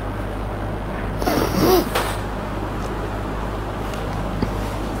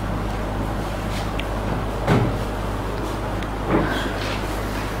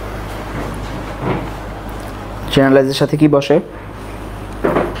 জেনারেলাইজের সাথে কি বসে?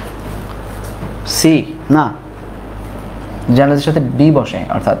 সি না, জেনারেলাইজের সাথে বি বসে,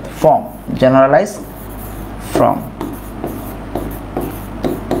 অর্থাৎ from. Generalise from,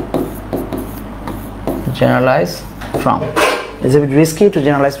 generalize from. It's a bit risky to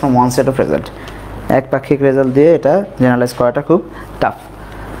generalize from one set of result. একপাক্ষিক result দিয়ে এটা জেনারেলাইজ করাটা খুব টাফ।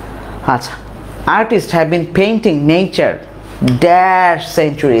 আচ্ছা, artists have been painting nature dash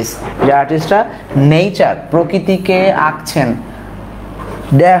centuries. যে আর্টিস্টরা নেচার, প্রকৃতিকে আঁকছেন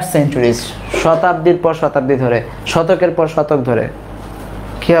ড্যাশ সেঞ্চুরিজ, শতাব্দীর পর শতাব্দী ধরে, শতকের পর শতক ধরে।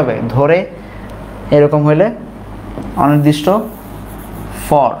 কি হবে? ধরে, এরকম হইলে অনির্দিষ্ট,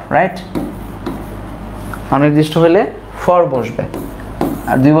 ফর, রাইট? অনির্দিষ্ট হলে ফর বসবে,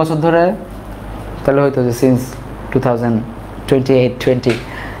 আর 2 বছর ধরে তাহলে হয়তো যে সিন্স 2028-20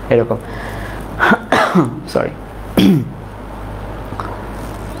 এরকম। Sorry.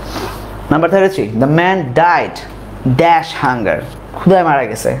 Number 33, the man died dash hunger, ক্ষুধায় মারা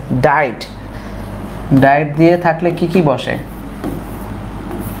গেছে। ডাইড, ডাইড দিয়ে থাকলে কি কি বসে?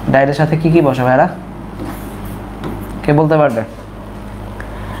 ডাইডের সাথে কি কি বসে ভাইরা, কে বলতে পারবে?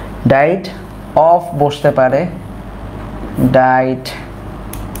 ডাইড অফ বসতে পারে, ডাইড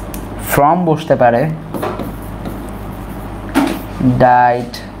ফ্রম বসতে পারে,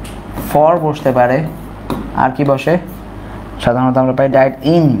 ডাইড ফর বসতে পারে, আর কি বসে? সাধারণত আমরা পাই ডাইড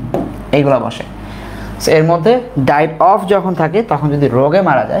ইন, এইগুলো বসে। এর মধ্যে ডাইড অফ যখন থাকে তখন যদি রোগে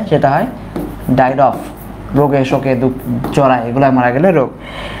মারা যায় সেটা হয় ডাইড অফ, রোগে শোকে দুঃখ জড়ায় এগুলো মারা গেলে রোগ।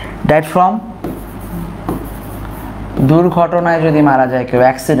 ডাইড ফ্রম, দুর্ঘটনায় যদি মারা যায় কেউ,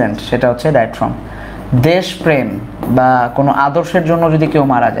 অ্যাক্সিডেন্ট, সেটা হচ্ছে ডাইড ফ্রম। দেশপ্রেম বা কোনো আদর্শের জন্য যদি কেউ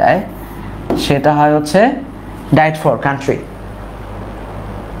মারা যায় সেটা হয় হচ্ছে ডাইড ফর কান্ট্রি।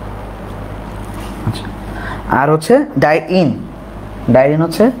 আচ্ছা, আর হচ্ছে ডাইড ইন, ডাইড ইন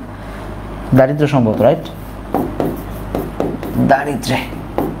হচ্ছে দারিদ্র সম্ভবত, রাইট? দারিদ্রে,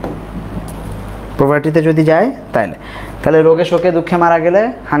 প্রপার্টিতে যদি যায় তাহলে রোগে শোকে দুঃখে মারা গেলে,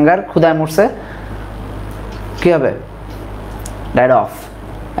 হাঙ্গার ক্ষুধায় মরছে, কি হবে? Died of.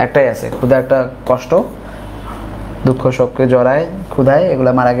 একটাই আছে, ক্ষুধা একটা কষ্ট, দুঃখ শোককে জড়ায় ক্ষুধায়, এগুলো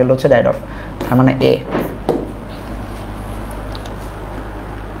মারা গেলে হচ্ছে ডাইড অফ, তার মানে এ।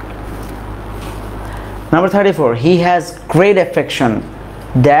 Number 34, he has great affection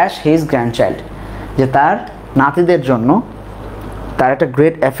dash his গ্র্যান্ডচাইল্ড, যে তার নাতিদের জন্য তার একটা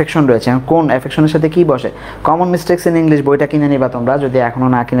গ্রেট অ্যাফেকশন রয়েছে। কোন অ্যাফেকশনের সাথে কি বসে? কমন মিস্টেক্স ইন ইংলিশ বইটা কিনে নিবা তোমরা যদি এখনও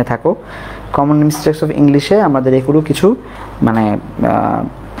না কিনে থাকো। কমন মিস্টেক্স অফ ইংলিশে আমাদের এগুলো কিছু মানে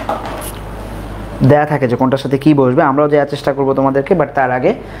দেয়া থাকে যে কোনটার সাথে কি বসবে, আমরাও দেওয়ার চেষ্টা করবো তোমাদেরকে। বাট তার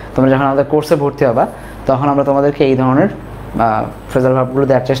আগে তোমরা যখন আমাদের কোর্সে ভর্তি হবা তখন আমরা তোমাদেরকে এই ধরনের ফ্রেজাল ভার্বগুলো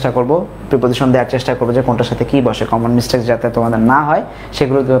দেওয়ার চেষ্টা করবো, প্রিপোজিশন দেওয়ার চেষ্টা করবো যে কোনটার সাথে কি বসে, কমন মিস্টেক্স যাতে তোমাদের না হয়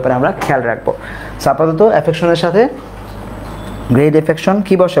সেগুলোর ব্যাপারে আমরা খেয়াল রাখবো। সো আপাতত অ্যাফেকশনের সাথে গ্রেট অ্যাফেকশন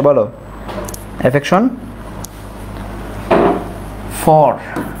কি বসে বলো? অ্যাফেকশন ফর,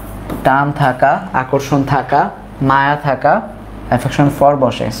 টান থাকা, আকর্ষণ থাকা, মায়া থাকা, অ্যাফেকশন ফর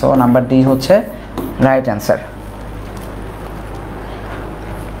বসে। সো নাম্বার ডি হচ্ছে right answer.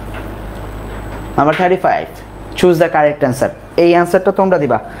 Number 35, choose the correct answer. এই অ্যান্সারটা তোমরা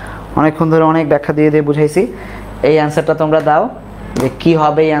দিবা, অনেকক্ষণ ধরে অনেক ব্যাখ্যা দিয়ে দিয়ে বুঝাইছি, এই অ্যান্সারটা তোমরা দাও যে কি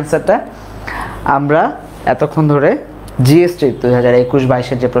হবে এই অ্যান্সারটা। আমরা এতক্ষণ ধরে জিএসটি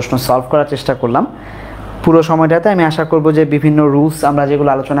 2021-22-এর যে প্রশ্ন সলভ করার চেষ্টা করলাম পুরো সময়টাতে। আমি আশা করব যে বিভিন্ন রুলস আমরা যেগুলো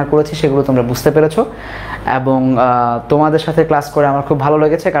আলোচনা করেছি সেগুলো তোমরা বুঝতে পেরেছো, এবং তোমাদের সাথে ক্লাস করে আমার খুব ভালো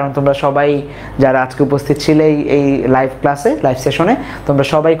লেগেছে, কারণ তোমরা সবাই যারা আজকে উপস্থিত ছিলে এই লাইভ ক্লাসে, লাইভ সেশনে, তোমরা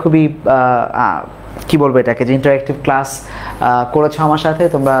সবাই খুবই কি বলবো এটাকে, যে ইন্টারেক্টিভ ক্লাস করেছো আমার সাথে,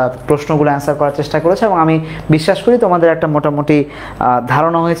 তোমরা প্রশ্নগুলো অ্যান্সার করার চেষ্টা করেছো, এবং আমি বিশ্বাস করি তোমাদের একটা মোটামুটি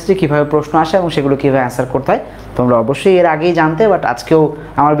ধারণা হয়েছে যে কীভাবে প্রশ্ন আসে এবং সেগুলো কীভাবে অ্যান্সার করতে হয়। তোমরা অবশ্যই এর আগেই জানতে, বাট আজকেও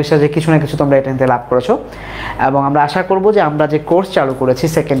আমার বিশ্বাস যে কিছু না কিছু তোমরা এটা থেকে লাভ করেছো। এবং আমরা আশা করব যে আমরা যে কোর্স চালু করেছি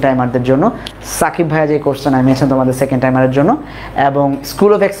সেকেন্ড টাইমারদের জন্য, সাকিব ভাইয়া যে কোর্সটা নামিয়েছেন তোমাদের সেকেন্ড টাইমারের জন্য, এবং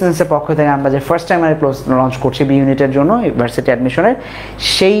স্কুল অফ এক্সেলেন্সের পক্ষ থেকে আমরা যে ফার্স্ট টাইমারের কোর্স লঞ্চ করছি বি ইউনিটের জন্য, ইউনিভার্সিটি অ্যাডমিশনের,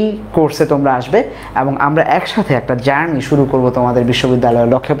 সেই কোর্সে তোমরা আসবে এবং আমরা একসাথে একটা জার্নি শুরু করব তোমাদের বিশ্ববিদ্যালয়ের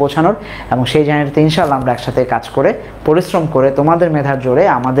লক্ষ্যে পৌঁছানোর। এবং সেই জার্নিতে ইনশাআল্লাহ আমরা একসাথে কাজ করে, পরিশ্রম করে, তোমাদের মেধার জোরে,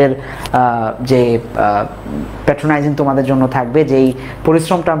 আমাদের যে প্যাট্রোনাইজিং তোমাদের জন্য থাকবে, যেই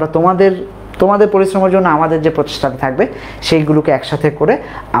পরিশ্রমটা আমরা তোমাদের পরিশ্রমের জন্য আমাদের যে প্রচেষ্টাটা থাকবে সেইগুলোকে একসাথে করে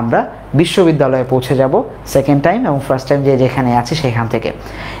আমরা বিশ্ববিদ্যালয়ে পৌঁছে যাব সেকেন্ড টাইম, এবং ফার্স্ট টাইম যেখানে আছি সেখান থেকে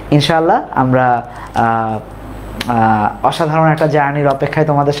ইনশাআল্লাহ আমরা অসাধারণ একটা জার্নির অপেক্ষায়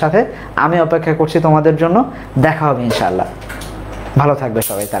তোমাদের সাথে। আমি অপেক্ষা করছি তোমাদের জন্য। দেখা হবে ইনশাআল্লাহ। ভালো থাকবে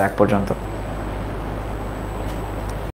সবাই তার আগ পর্যন্ত।